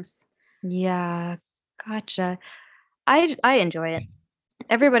sometimes. Yeah, gotcha. I enjoy it.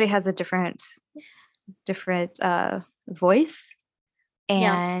 Everybody has a different voice,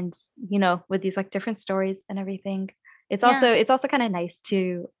 and with these like different stories and everything. It's also kind of nice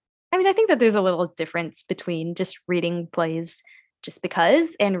to, I mean, I think that there's a little difference between just reading plays just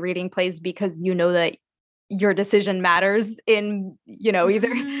because and reading plays because that your decision matters in, either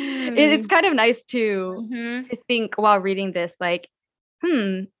it's kind of nice to think while reading this, like,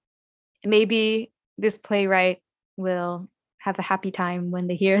 maybe this playwright will have a happy time when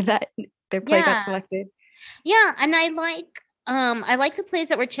they hear that their play got selected. Yeah, and I like the plays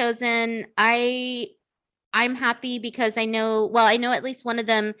that were chosen. I'm happy because I know at least one of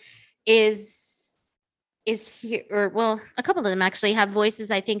them is here, or well, a couple of them actually have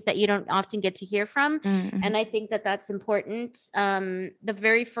voices I think that you don't often get to hear from. And I think that that's important. The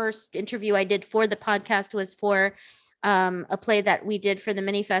very first interview I did for the podcast was for a play that we did for the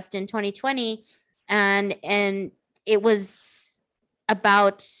Minifest in 2020, and it was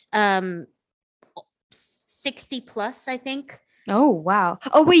about 60 plus, I think. Oh wow.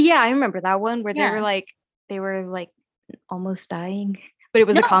 Oh wait, yeah, I remember that one where they were like almost dying, but it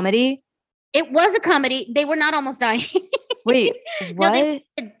was a comedy. It was a comedy. They were not almost dying. Wait, what? No,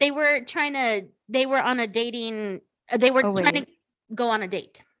 they were on a dating. They were trying to go on a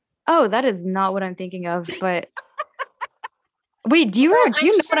date. Oh, that is not what I'm thinking of. But wait, do you know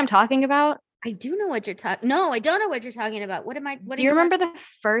what I'm talking about? I do know what you're talking. No, I don't know what you're talking about. What am I? What do you remember the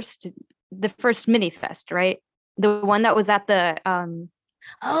first Minifest, right? The one that was at the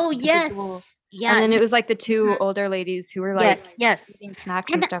Oh yes. Yeah. And then it was like the two older ladies who were like eating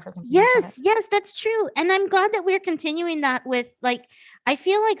snacks and stuff or something. Yes, that's true. And I'm glad that we're continuing that with like, I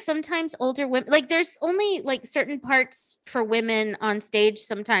feel like sometimes older women, like there's only like certain parts for women on stage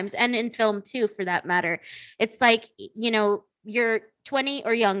sometimes, and in film too, for that matter. It's like, you're 20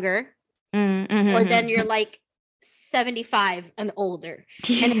 or younger, or then you're like 75 and older.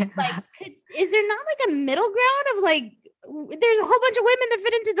 And it's like, is there not like a middle ground of like, there's a whole bunch of women that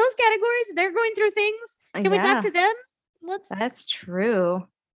fit into those categories. They're going through things. Can we talk to them? That's true.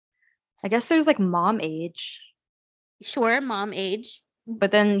 I guess there's like mom age. Sure, mom age.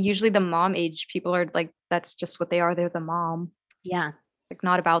 But then usually the mom age people are like, that's just what they are. They're the mom. Yeah. Like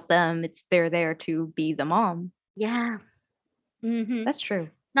not about them. They're there to be the mom. Yeah. That's true.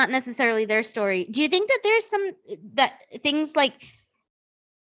 Not necessarily their story. Do you think that there's things like,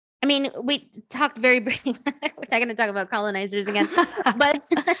 I mean, we talked very briefly. We're not going to talk about colonizers again, but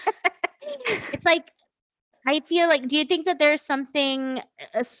it's like, I feel like, do you think that there's something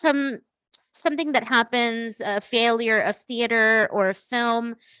that happens, a failure of theater or a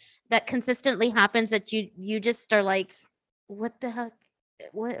film that consistently happens that you just are like, what the heck?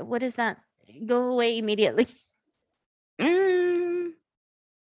 What is that? Go away immediately.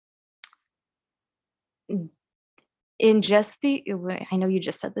 In just I know you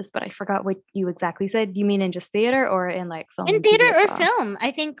just said this, but I forgot what you exactly said. You mean in just theater or in like film? In theater or film,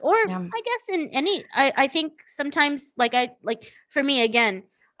 I think, or I guess in any. I think sometimes, for me again,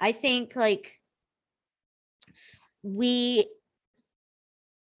 I think like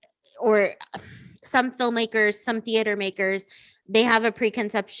some filmmakers, some theater makers, they have a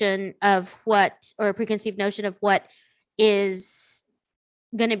preconception of what, or a preconceived notion of what is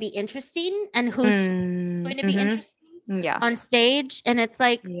going to be interesting and who's going to be interesting Yeah. on stage. And it's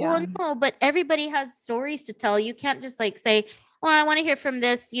like, well, Yeah. no, but everybody has stories to tell. You can't just like say, well, I want to hear from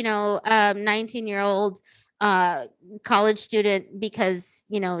this, 19-year-old college student because,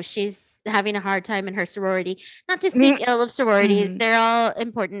 she's having a hard time in her sorority. Not to speak ill of sororities. They're all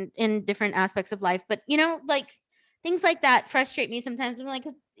important in different aspects of life. But, like things like that frustrate me sometimes. I'm like,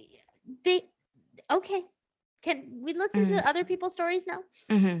 okay. Can we listen to other people's stories now?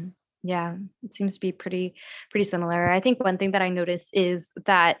 Yeah, it seems to be pretty similar. I think one thing that I notice is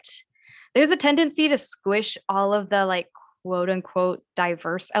that there's a tendency to squish all of the like quote unquote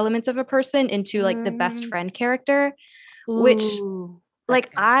diverse elements of a person into like the best friend character, which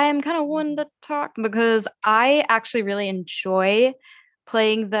like I'm kind of one to talk because I actually really enjoy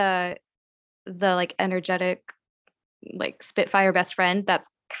playing the like energetic like Spitfire best friend. That's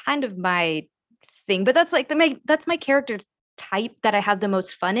kind of my thing, but that's like that's my character type that I have the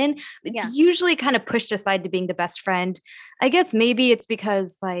most fun in. It's usually kind of pushed aside to being the best friend. I guess maybe it's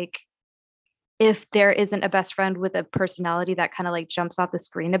because like if there isn't a best friend with a personality that kind of like jumps off the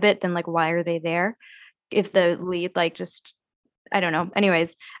screen a bit, then like why are they there? If the lead like just I don't know.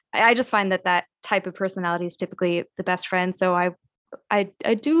 Anyways, I just find that type of personality is typically the best friend. So I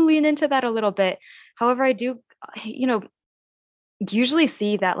do lean into that a little bit. However, I do usually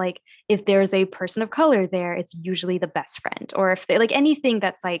see that like if there's a person of color there, it's usually the best friend, or if they like anything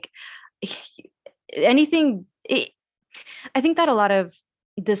that's like anything. I think that a lot of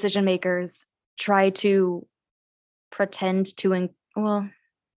decision makers try to pretend to it's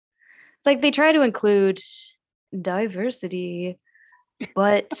like they try to include diversity,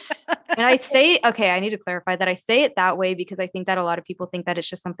 but and I say I need to clarify that I say it that way because I think that a lot of people think that it's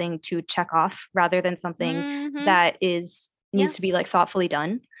just something to check off rather than something that needs to be like thoughtfully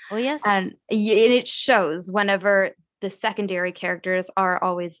done. Oh yes. And it shows whenever the secondary characters are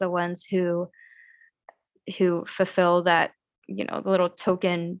always the ones who fulfill that, the little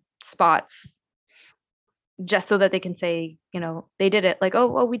token spots just so that they can say, they did it. Like, oh,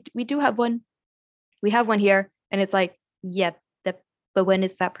 well, we do have one. We have one here. And it's like, yeah, but when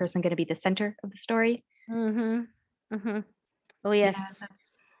is that person going to be the center of the story? Oh yes.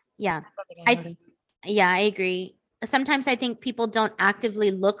 Yeah. I agree. Sometimes I think people don't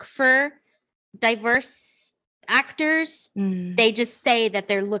actively look for diverse actors. They just say that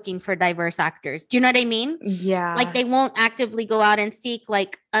they're looking for diverse actors. Do you know what I mean? Yeah. Like they won't actively go out and seek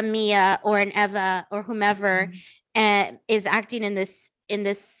like a Mia or an Eva or whomever is acting in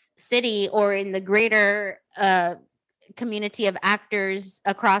this city or in the greater community of actors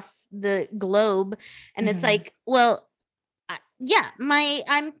across the globe. And it's like, well,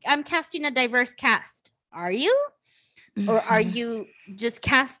 I'm casting a diverse cast. Are you? Or are you just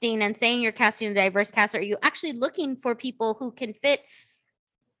casting and saying you're casting a diverse cast? Or are you actually looking for people who can fit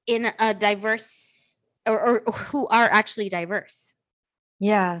in a diverse or who are actually diverse?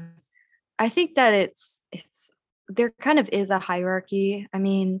 Yeah. I think that it's there kind of is a hierarchy. I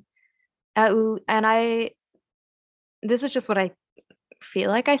mean, this is just what I feel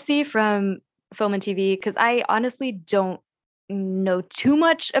like I see from film and TV because I honestly don't know too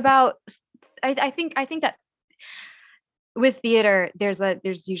much about I think that with theater there's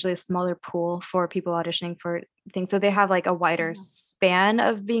usually a smaller pool for people auditioning for things, so they have like a wider span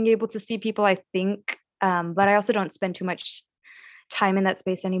of being able to see people, I think, but I also don't spend too much time in that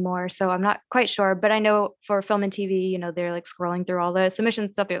space anymore, so I'm not quite sure. But I know for film and TV, they're like scrolling through all the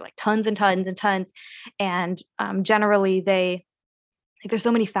submission stuff, they're like tons and tons and tons, and generally there's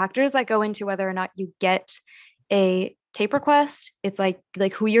so many factors that go into whether or not you get a tape request. It's like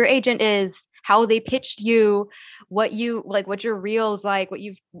who your agent is, how they pitched you, what your reels like, what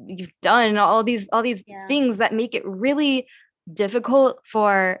you've done, all these things that make it really difficult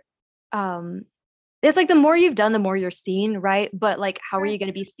for it's like the more you've done, the more you're seen, right? But like how are you going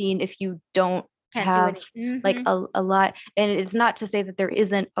to be seen if you don't have like a lot? And it's not to say that there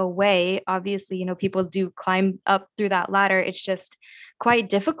isn't a way. Obviously, people do climb up through that ladder. It's just quite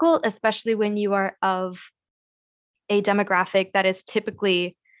difficult, especially when you are of a demographic that is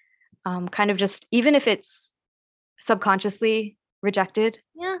typically kind of just, even if it's subconsciously rejected.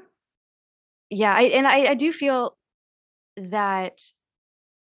 I do feel that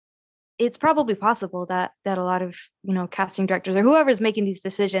it's probably possible that a lot of casting directors or whoever's making these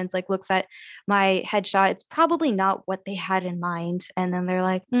decisions like looks at my headshot, it's probably not what they had in mind, and then they're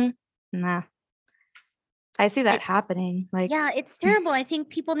like, nah. I see that happening. Like, yeah, it's terrible. I think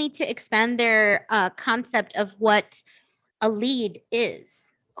people need to expand their concept of what a lead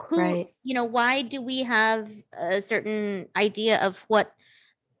is. who, why do we have a certain idea of what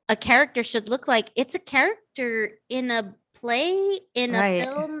a character should look like? It's a character in a play, in a Right.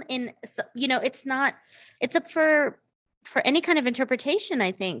 film, it's not, it's up for any kind of interpretation,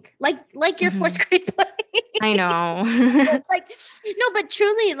 I think. Like your fourth grade play. I know. It's like, no, but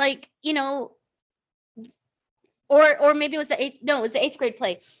truly, like, or maybe it was it was the eighth grade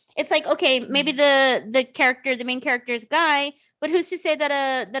play. It's like, okay, maybe the main character is a guy, but who's to say that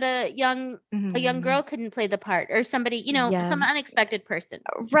a young girl couldn't play the part, or somebody, some unexpected person.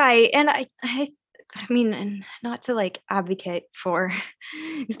 Right. And I mean, and not to like advocate for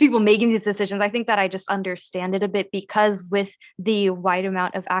these people making these decisions. I think that I just understand it a bit, because with the wide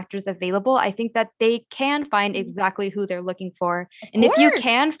amount of actors available, I think that they can find exactly who they're looking for. And if you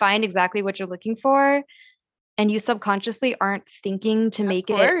can find exactly what you're looking for, and you subconsciously aren't thinking to make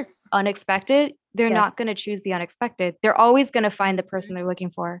it unexpected, they're not going to choose the unexpected. They're always going to find the person they're looking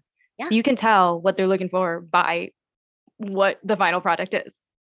for. Yeah. So you can tell what they're looking for by what the final product is.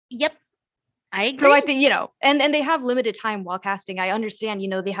 Yep. I agree. So I think, and they have limited time while casting. I understand,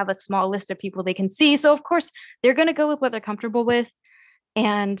 they have a small list of people they can see. So of course they're going to go with what they're comfortable with.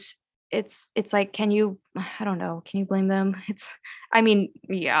 And it's like, I don't know, can you blame them?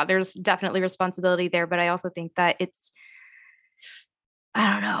 There's definitely responsibility there, but I also think that I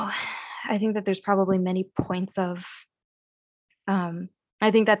don't know. I think that there's probably many points of,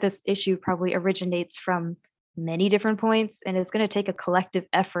 I think that this issue probably originates from many different points, and it's going to take a collective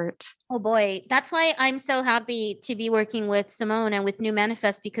effort. Oh boy, that's why I'm so happy to be working with Simone and with New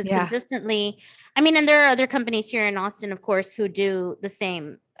Manifest, because consistently, and there are other companies here in Austin, of course, who do the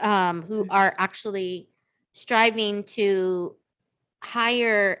same, who are actually striving to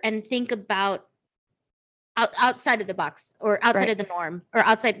hire and think about outside of the box, or outside of the norm, or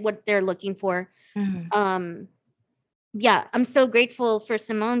outside what they're looking for. I'm so grateful for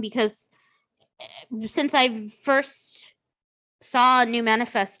Simone, because since I first saw New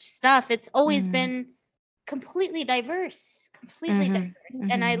Manifest stuff, it's always been completely diverse,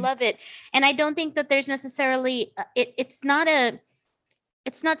 and I love it. And I don't think that there's necessarily it's not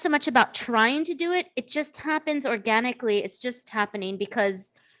so much about trying to do it. It just happens organically. It's just happening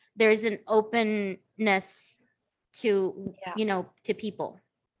because there's an openness to to people.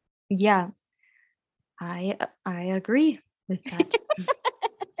 Yeah, I agree with that.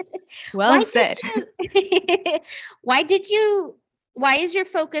 Well said. Why is your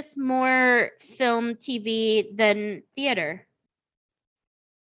focus more film, TV than theater?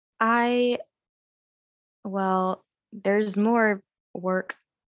 There's more work,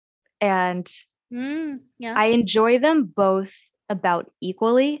 and yeah. I enjoy them both about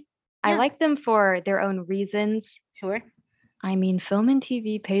equally. Yeah. I like them for their own reasons. Sure. Film and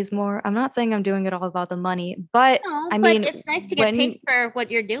TV pays more. I'm not saying I'm doing it all about the money, but but it's nice to get paid for what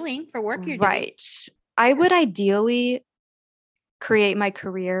you're doing, for work you're doing. Right. I would ideally create my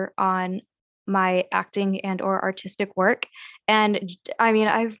career on my acting and or artistic work. And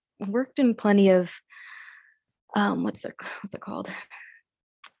I've worked in plenty of what's it called?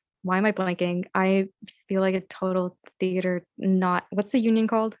 Why am I blanking? I feel like a total theater what's the union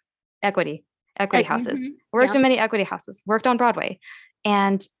called? Equity houses. Worked in many equity houses, worked on Broadway.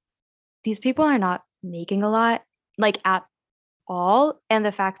 And these people are not making a lot, like at all. And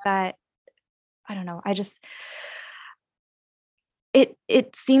the fact that, I don't know,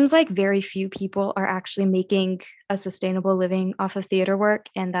 it seems like very few people are actually making a sustainable living off of theater work.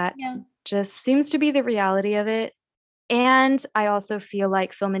 And that just seems to be the reality of it. And I also feel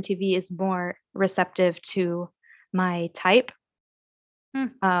like film and TV is more receptive to my type.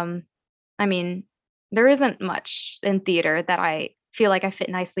 There isn't much in theater that I feel like I fit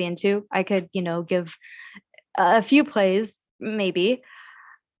nicely into. I could, give a few plays, maybe.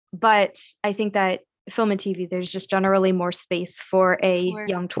 But I think that film and TV, there's just generally more space for a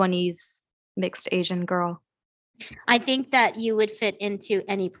young 20s mixed Asian girl. I think that you would fit into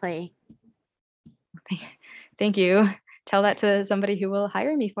any play. Thank you. Tell that to somebody who will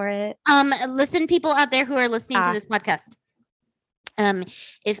hire me for it. Listen, people out there who are listening to this podcast.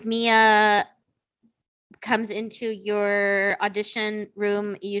 If Mia comes into your audition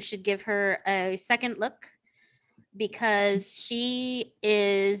room, you should give her a second look, because she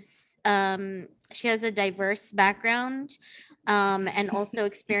is she has a diverse background, and also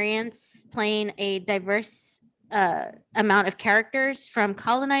experience playing a diverse amount of characters, from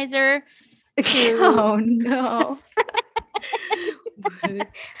colonizer to oh no.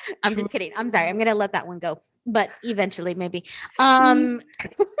 I'm just kidding. I'm sorry. I'm gonna let that one go, but eventually maybe.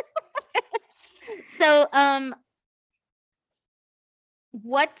 So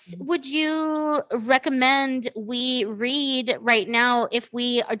what would you recommend we read right now if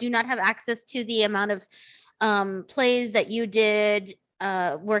we do not have access to the amount of plays that you did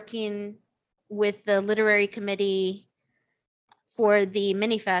working with the literary committee for the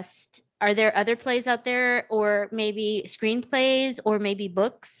Minifest? Are there other plays out there, or maybe screenplays, or maybe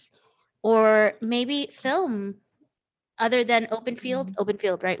books, or maybe film other than Open Field? Open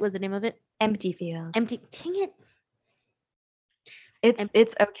Field, right? Was the name of it? Empty Field. Empty. Dang it.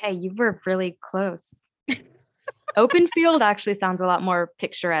 It's okay. You were really close. Open Field actually sounds a lot more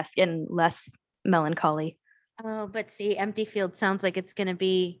picturesque and less melancholy. Oh, but see, Empty Field sounds like it's gonna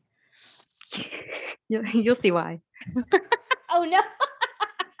be. You'll see why. Oh no.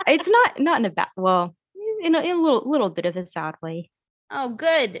 It's not in a bad, well, in a little bit of a sad way. Oh,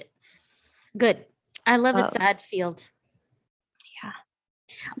 good. Good. I love a sad field. Yeah.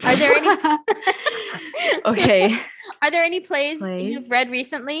 Are there any Okay. Are there any plays you've read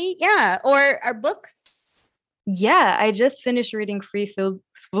recently? Yeah, or books? Yeah, I just finished reading Free Food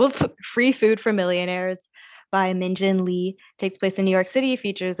for Millionaires by Min-Jin Lee. Takes place in New York City,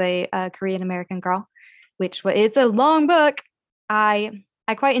 features a Korean American girl, it's a long book. I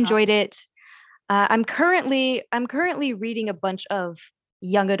quite enjoyed it. I'm currently reading a bunch of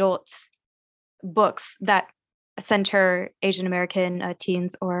young adult books that center Asian American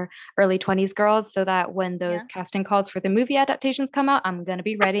teens or early 20s girls, so that when those casting calls for the movie adaptations come out, I'm gonna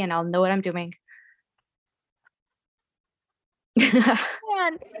be ready and I'll know what I'm doing. Man,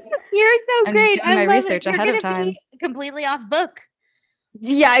 you're so I'm great. just doing my research ahead of time. Completely off book.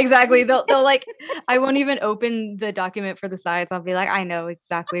 Yeah, exactly. They'll like, I won't even open the document for the sides. I'll be like, I know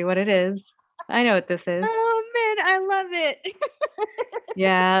exactly what it is. I know what this is. Oh man, I love it.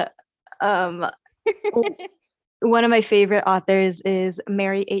 Yeah. One of my favorite authors is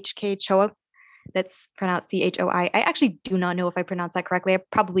Mary H.K. Choa. That's pronounced Choi. I actually do not know if I pronounced that correctly. I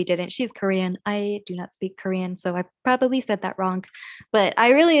probably didn't. She's Korean. I do not speak Korean, so I probably said that wrong. But I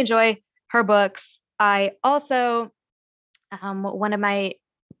really enjoy her books. I also one of my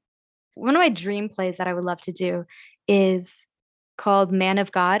dream plays that I would love to do is called Man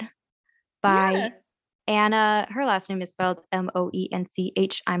of God by Anna. Her last name is spelled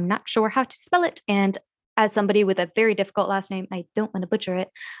Moench. I'm not sure how to spell it, and as somebody with a very difficult last name, I don't want to butcher it,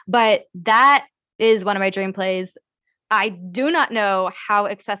 but that is one of my dream plays. I do not know how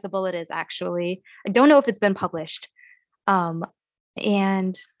accessible it is, actually. I don't know if it's been published. And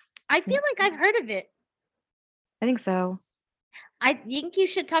I feel like I've heard of it. I think so. I think you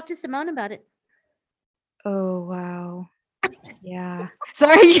should talk to Simone about it. Oh, wow. Yeah.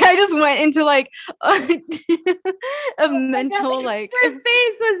 Sorry, I just went into like a mental like. Her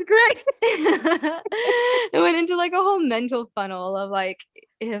face was great. It went into like a whole mental funnel of like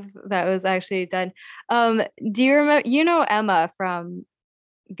if that was actually done. Do you remember? You know Emma from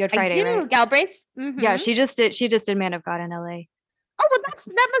Good Friday, I do, right? Galbraith. Yeah, she just did Man of God in LA. Oh, well,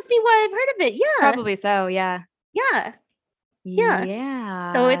 that must be why I've heard of it. Yeah, Probably so. Yeah.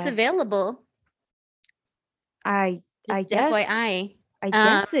 Yeah. So it's available. I guess. FYI. I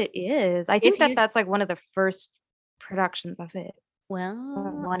guess it is. I think that's like one of the first productions of it. Well,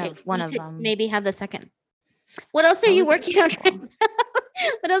 one of them. Maybe have the second. What else are you working on right now?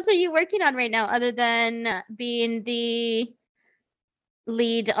 What else are you working on right now other than being the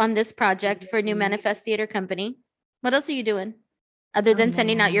lead on this project for New Manifest Theater Company? What else are you doing other than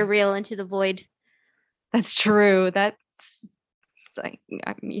sending out your reel into the void? That's true. That's like,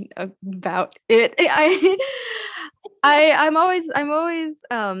 I mean, about it. I'm always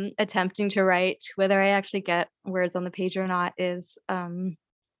attempting to write. Whether I actually get words on the page or not is one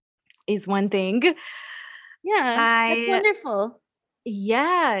thing. Yeah, that's wonderful.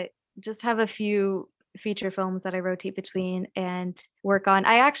 Yeah, just have a few feature films that I rotate between and work on.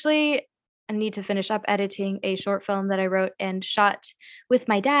 I actually need to finish up editing a short film that I wrote and shot with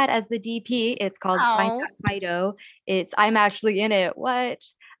my dad as the DP. It's called Find That Fido. I'm actually in it. What?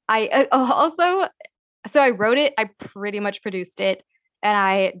 I also, so I wrote it, I pretty much produced it, and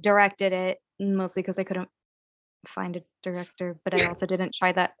I directed it, mostly because I couldn't find a director, but I also didn't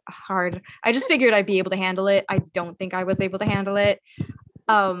try that hard. I just figured I'd be able to handle it. I don't think I was able to handle it.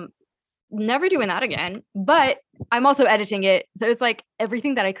 Never doing that again, but I'm also editing it. So it's like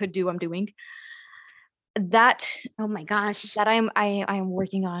everything that I could do, I'm doing. That, oh my gosh, that I'm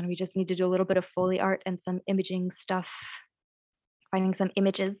working on. We just need to do a little bit of Foley art and some imaging stuff, finding some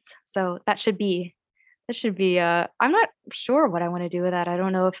images. So that should be I'm not sure what I want to do with that. I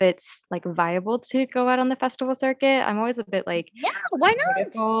don't know if it's like viable to go out on the festival circuit. I'm always a bit like, yeah, why not?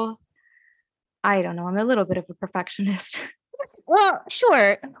 Critical. I don't know. I'm a little bit of a perfectionist. Well,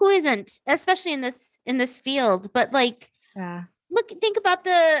 sure. Who isn't? Especially in this field. But like, think about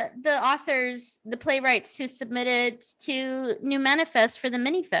the authors, the playwrights who submitted to New Manifest for the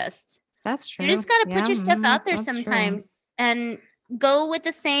mini fest. That's true. You just got to put your stuff out there that's true. sometimes and go with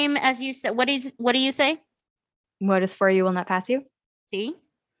the same as you said. What do you say? What is for you will not pass you. See,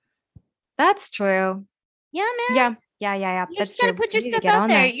 that's true. Yeah, man. Yeah. You that's just got to true. put your You need to stuff get out on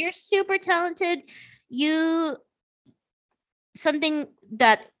there. that. You're super talented. Something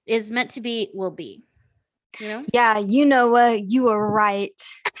that is meant to be will be. You know? Yeah, you know what? You are right.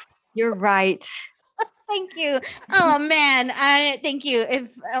 You're right. Thank you. Oh man, thank you.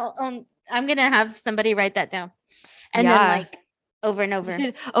 If I'm gonna have somebody write that down, and then like over and over.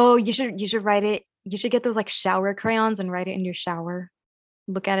 You should write it. You should get those like shower crayons and write it in your shower.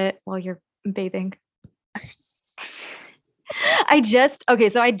 Look at it while you're bathing. I just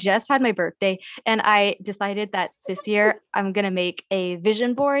had my birthday and I decided that this year I'm going to make a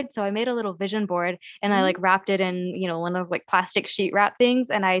vision board. So I made a little vision board and I like wrapped it in, one of those like plastic sheet wrap things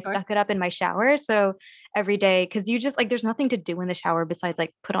and I stuck it up in my shower. So every day, cause you just like, there's nothing to do in the shower besides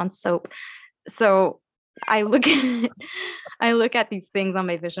like put on soap. So I look at these things on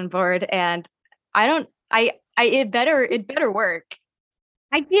my vision board and it better work.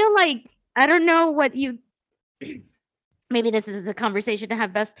 I feel like, I don't know what you, maybe this is the conversation to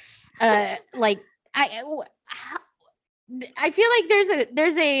have best. I feel like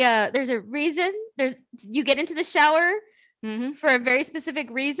there's a reason. You get into the shower for a very specific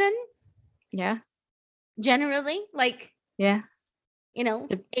reason. Yeah. Generally, like, yeah,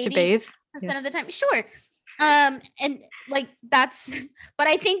 80% of the time. Sure. And like that's, but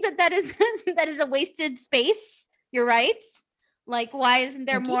I think that is a wasted space. You're right. Like, why isn't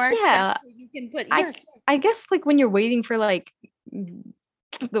there more stuff you can put? Yeah, I guess like when you're waiting for like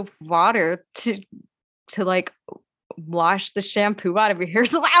the water to like wash the shampoo out of your hair.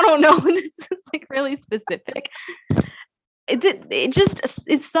 So I don't know. This is like really specific.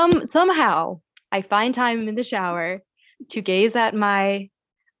 Somehow I find time in the shower to gaze at my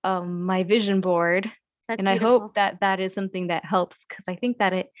my vision board. That's and beautiful. I hope that is something that helps because I think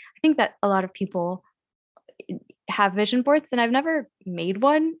that a lot of people have vision boards and I've never made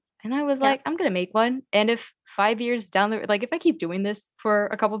one. And I was like, I'm going to make one. And if 5 years down the like, if I keep doing this for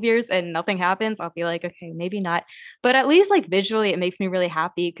a couple of years and nothing happens, I'll be like, okay, maybe not. But at least like visually, it makes me really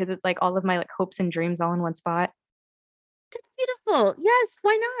happy because it's like all of my like hopes and dreams all in one spot. That's beautiful. Yes.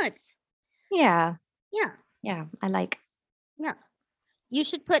 Why not? Yeah. Yeah. Yeah. I like. Yeah. You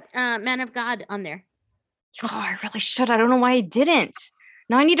should put Man of God on there. Oh, I really should. I don't know why I didn't.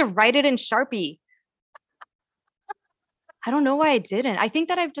 Now I need to write it in Sharpie. I don't know why I didn't. I think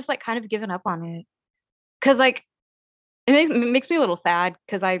that I've just like kind of given up on it. Cause like it makes me a little sad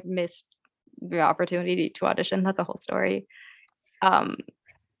because I missed the opportunity to audition. That's a whole story. I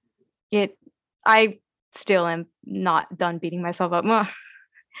still am not done beating myself up.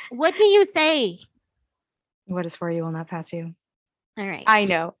 What do you say? What is for you will not pass you. All right. I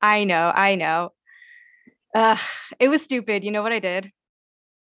know. It was stupid. You know what I did?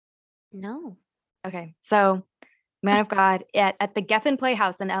 No. Okay. So Man of God at the Geffen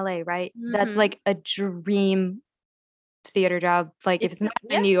Playhouse in LA, right? That's like a dream theater job. Like if it's not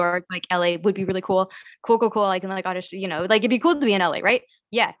in New York, like LA would be really cool. Cool. I can like audition, like it'd be cool to be in LA, right?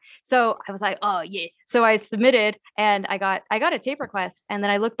 Yeah. So I was like, oh yeah. So I submitted and I got a tape request. And then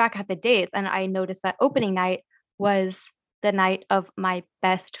I looked back at the dates and I noticed that opening night was the night of my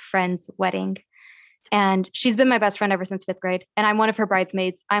best friend's wedding. And she's been my best friend ever since 5th grade. And I'm one of her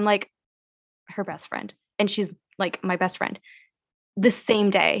bridesmaids. I'm like her best friend. And she's like my best friend the same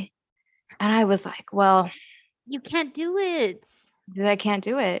day. And I was like, well, you can't do it. I can't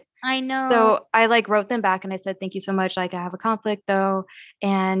do it. I know. So I like wrote them back and I said, thank you so much. Like I have a conflict though.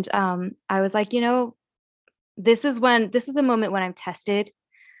 And I was like, this is a moment when I'm tested,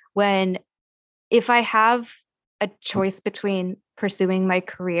 when if I have a choice between pursuing my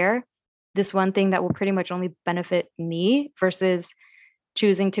career, this one thing that will pretty much only benefit me versus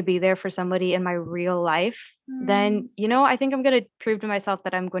choosing to be there for somebody in my real life, then, I think I'm going to prove to myself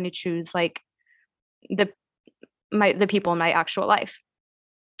that I'm going to choose like the people in my actual life.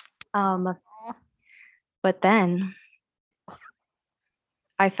 But then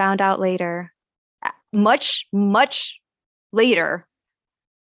I found out later, much later,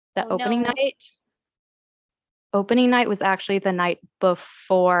 that opening night was actually the night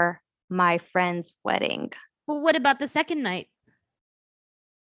before my friend's wedding. Well, what about the second night?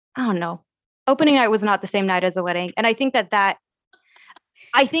 I don't know. Opening night was not the same night as a wedding. And I think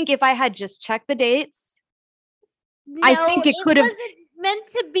I think if I had just checked the dates, I think it could have meant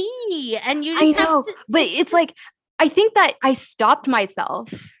to be. And you just but it's like, I think that I stopped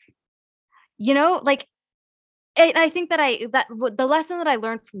myself, like And I think that the lesson that I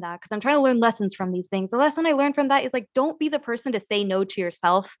learned from that, because I'm trying to learn lessons from these things. The lesson I learned from that is like, don't be the person to say no to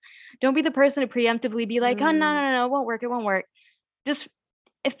yourself. Don't be the person to preemptively be like, oh, no, it won't work. It won't work. Just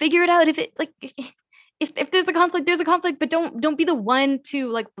figure it out. If it like, if there's a conflict, there's a conflict, but don't be the one to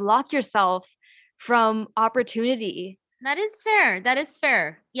like block yourself from opportunity. That is fair. That is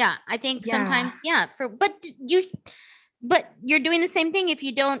fair. Yeah. I think sometimes, but you're doing the same thing if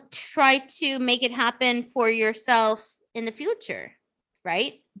you don't try to make it happen for yourself in the future,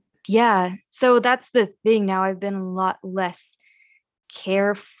 right? Yeah. So that's the thing. Now I've been a lot less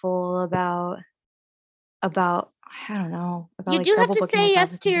careful about I don't know. About, you like, do have double to booking say myself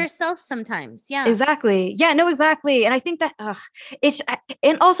yes or to something. yourself sometimes. Yeah. Exactly. Yeah, no, exactly. And I think that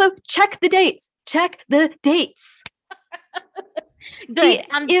and also check the dates. Check the dates. Good.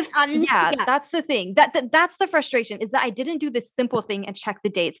 That's the thing. That's the frustration, is that I didn't do this simple thing and check the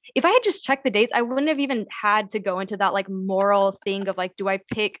dates. If I had just checked the dates, I wouldn't have even had to go into that like moral thing of like, do I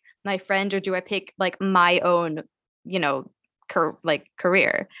pick my friend or do I pick like my own,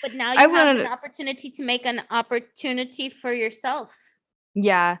 career? But now you have an opportunity to make an opportunity for yourself.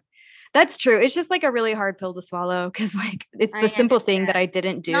 Yeah. That's true. It's just like a really hard pill to swallow, because like it's the simple thing that I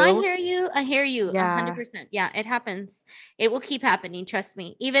didn't do. No, I hear you. Yeah. 100%. Yeah, it happens. It will keep happening. Trust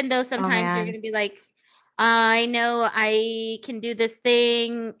me. Even though sometimes you're going to be like, I know I can do this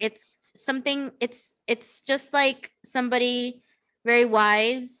thing. It's just like somebody very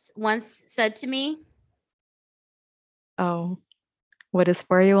wise once said to me. Oh, what is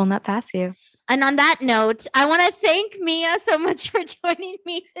for you will not pass you. And on that note, I want to thank Mia so much for joining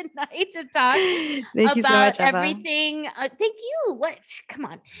me tonight to talk about everything. Thank you. What? Come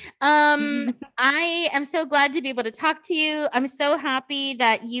on. I am so glad to be able to talk to you. I'm so happy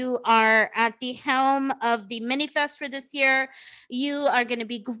that you are at the helm of the Minifest for this year. You are going to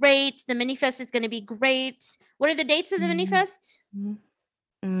be great. The Minifest is going to be great. What are the dates of the Minifest?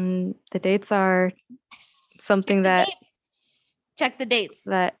 The dates are something check the dates.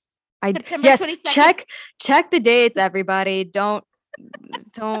 That September 22nd. Check the dates, everybody. Don't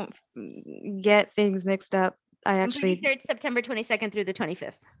get things mixed up. I'm pretty sure it's September 22nd through the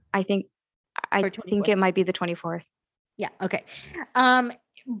 25th. I think it might be the 24th. Yeah. Okay.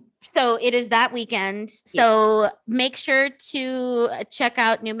 So it is that weekend. So make sure to check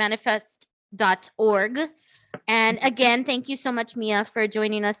out newmanifest.org. And again, thank you so much, Mia, for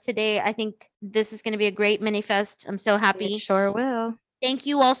joining us today. I think this is going to be a great Minifest. I'm so happy. It sure will. Thank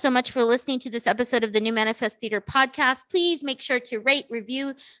you all so much for listening to this episode of the New Manifest Theater podcast. Please make sure to rate,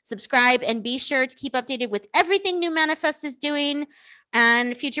 review, subscribe, and be sure to keep updated with everything New Manifest is doing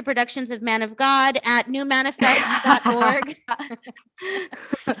and future productions of Man of God at newmanifest.org.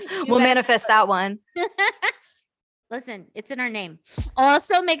 We'll manifest that one. Listen, it's in our name.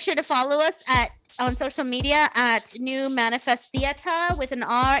 Also, make sure to follow us on social media at New Manifest Theater with an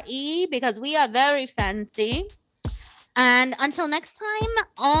R-E, because we are very fancy. And until next time,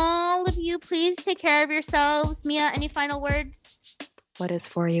 all of you, please take care of yourselves. Mia, any final words? What is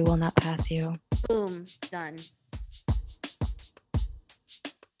for you will not pass you. Boom. Done.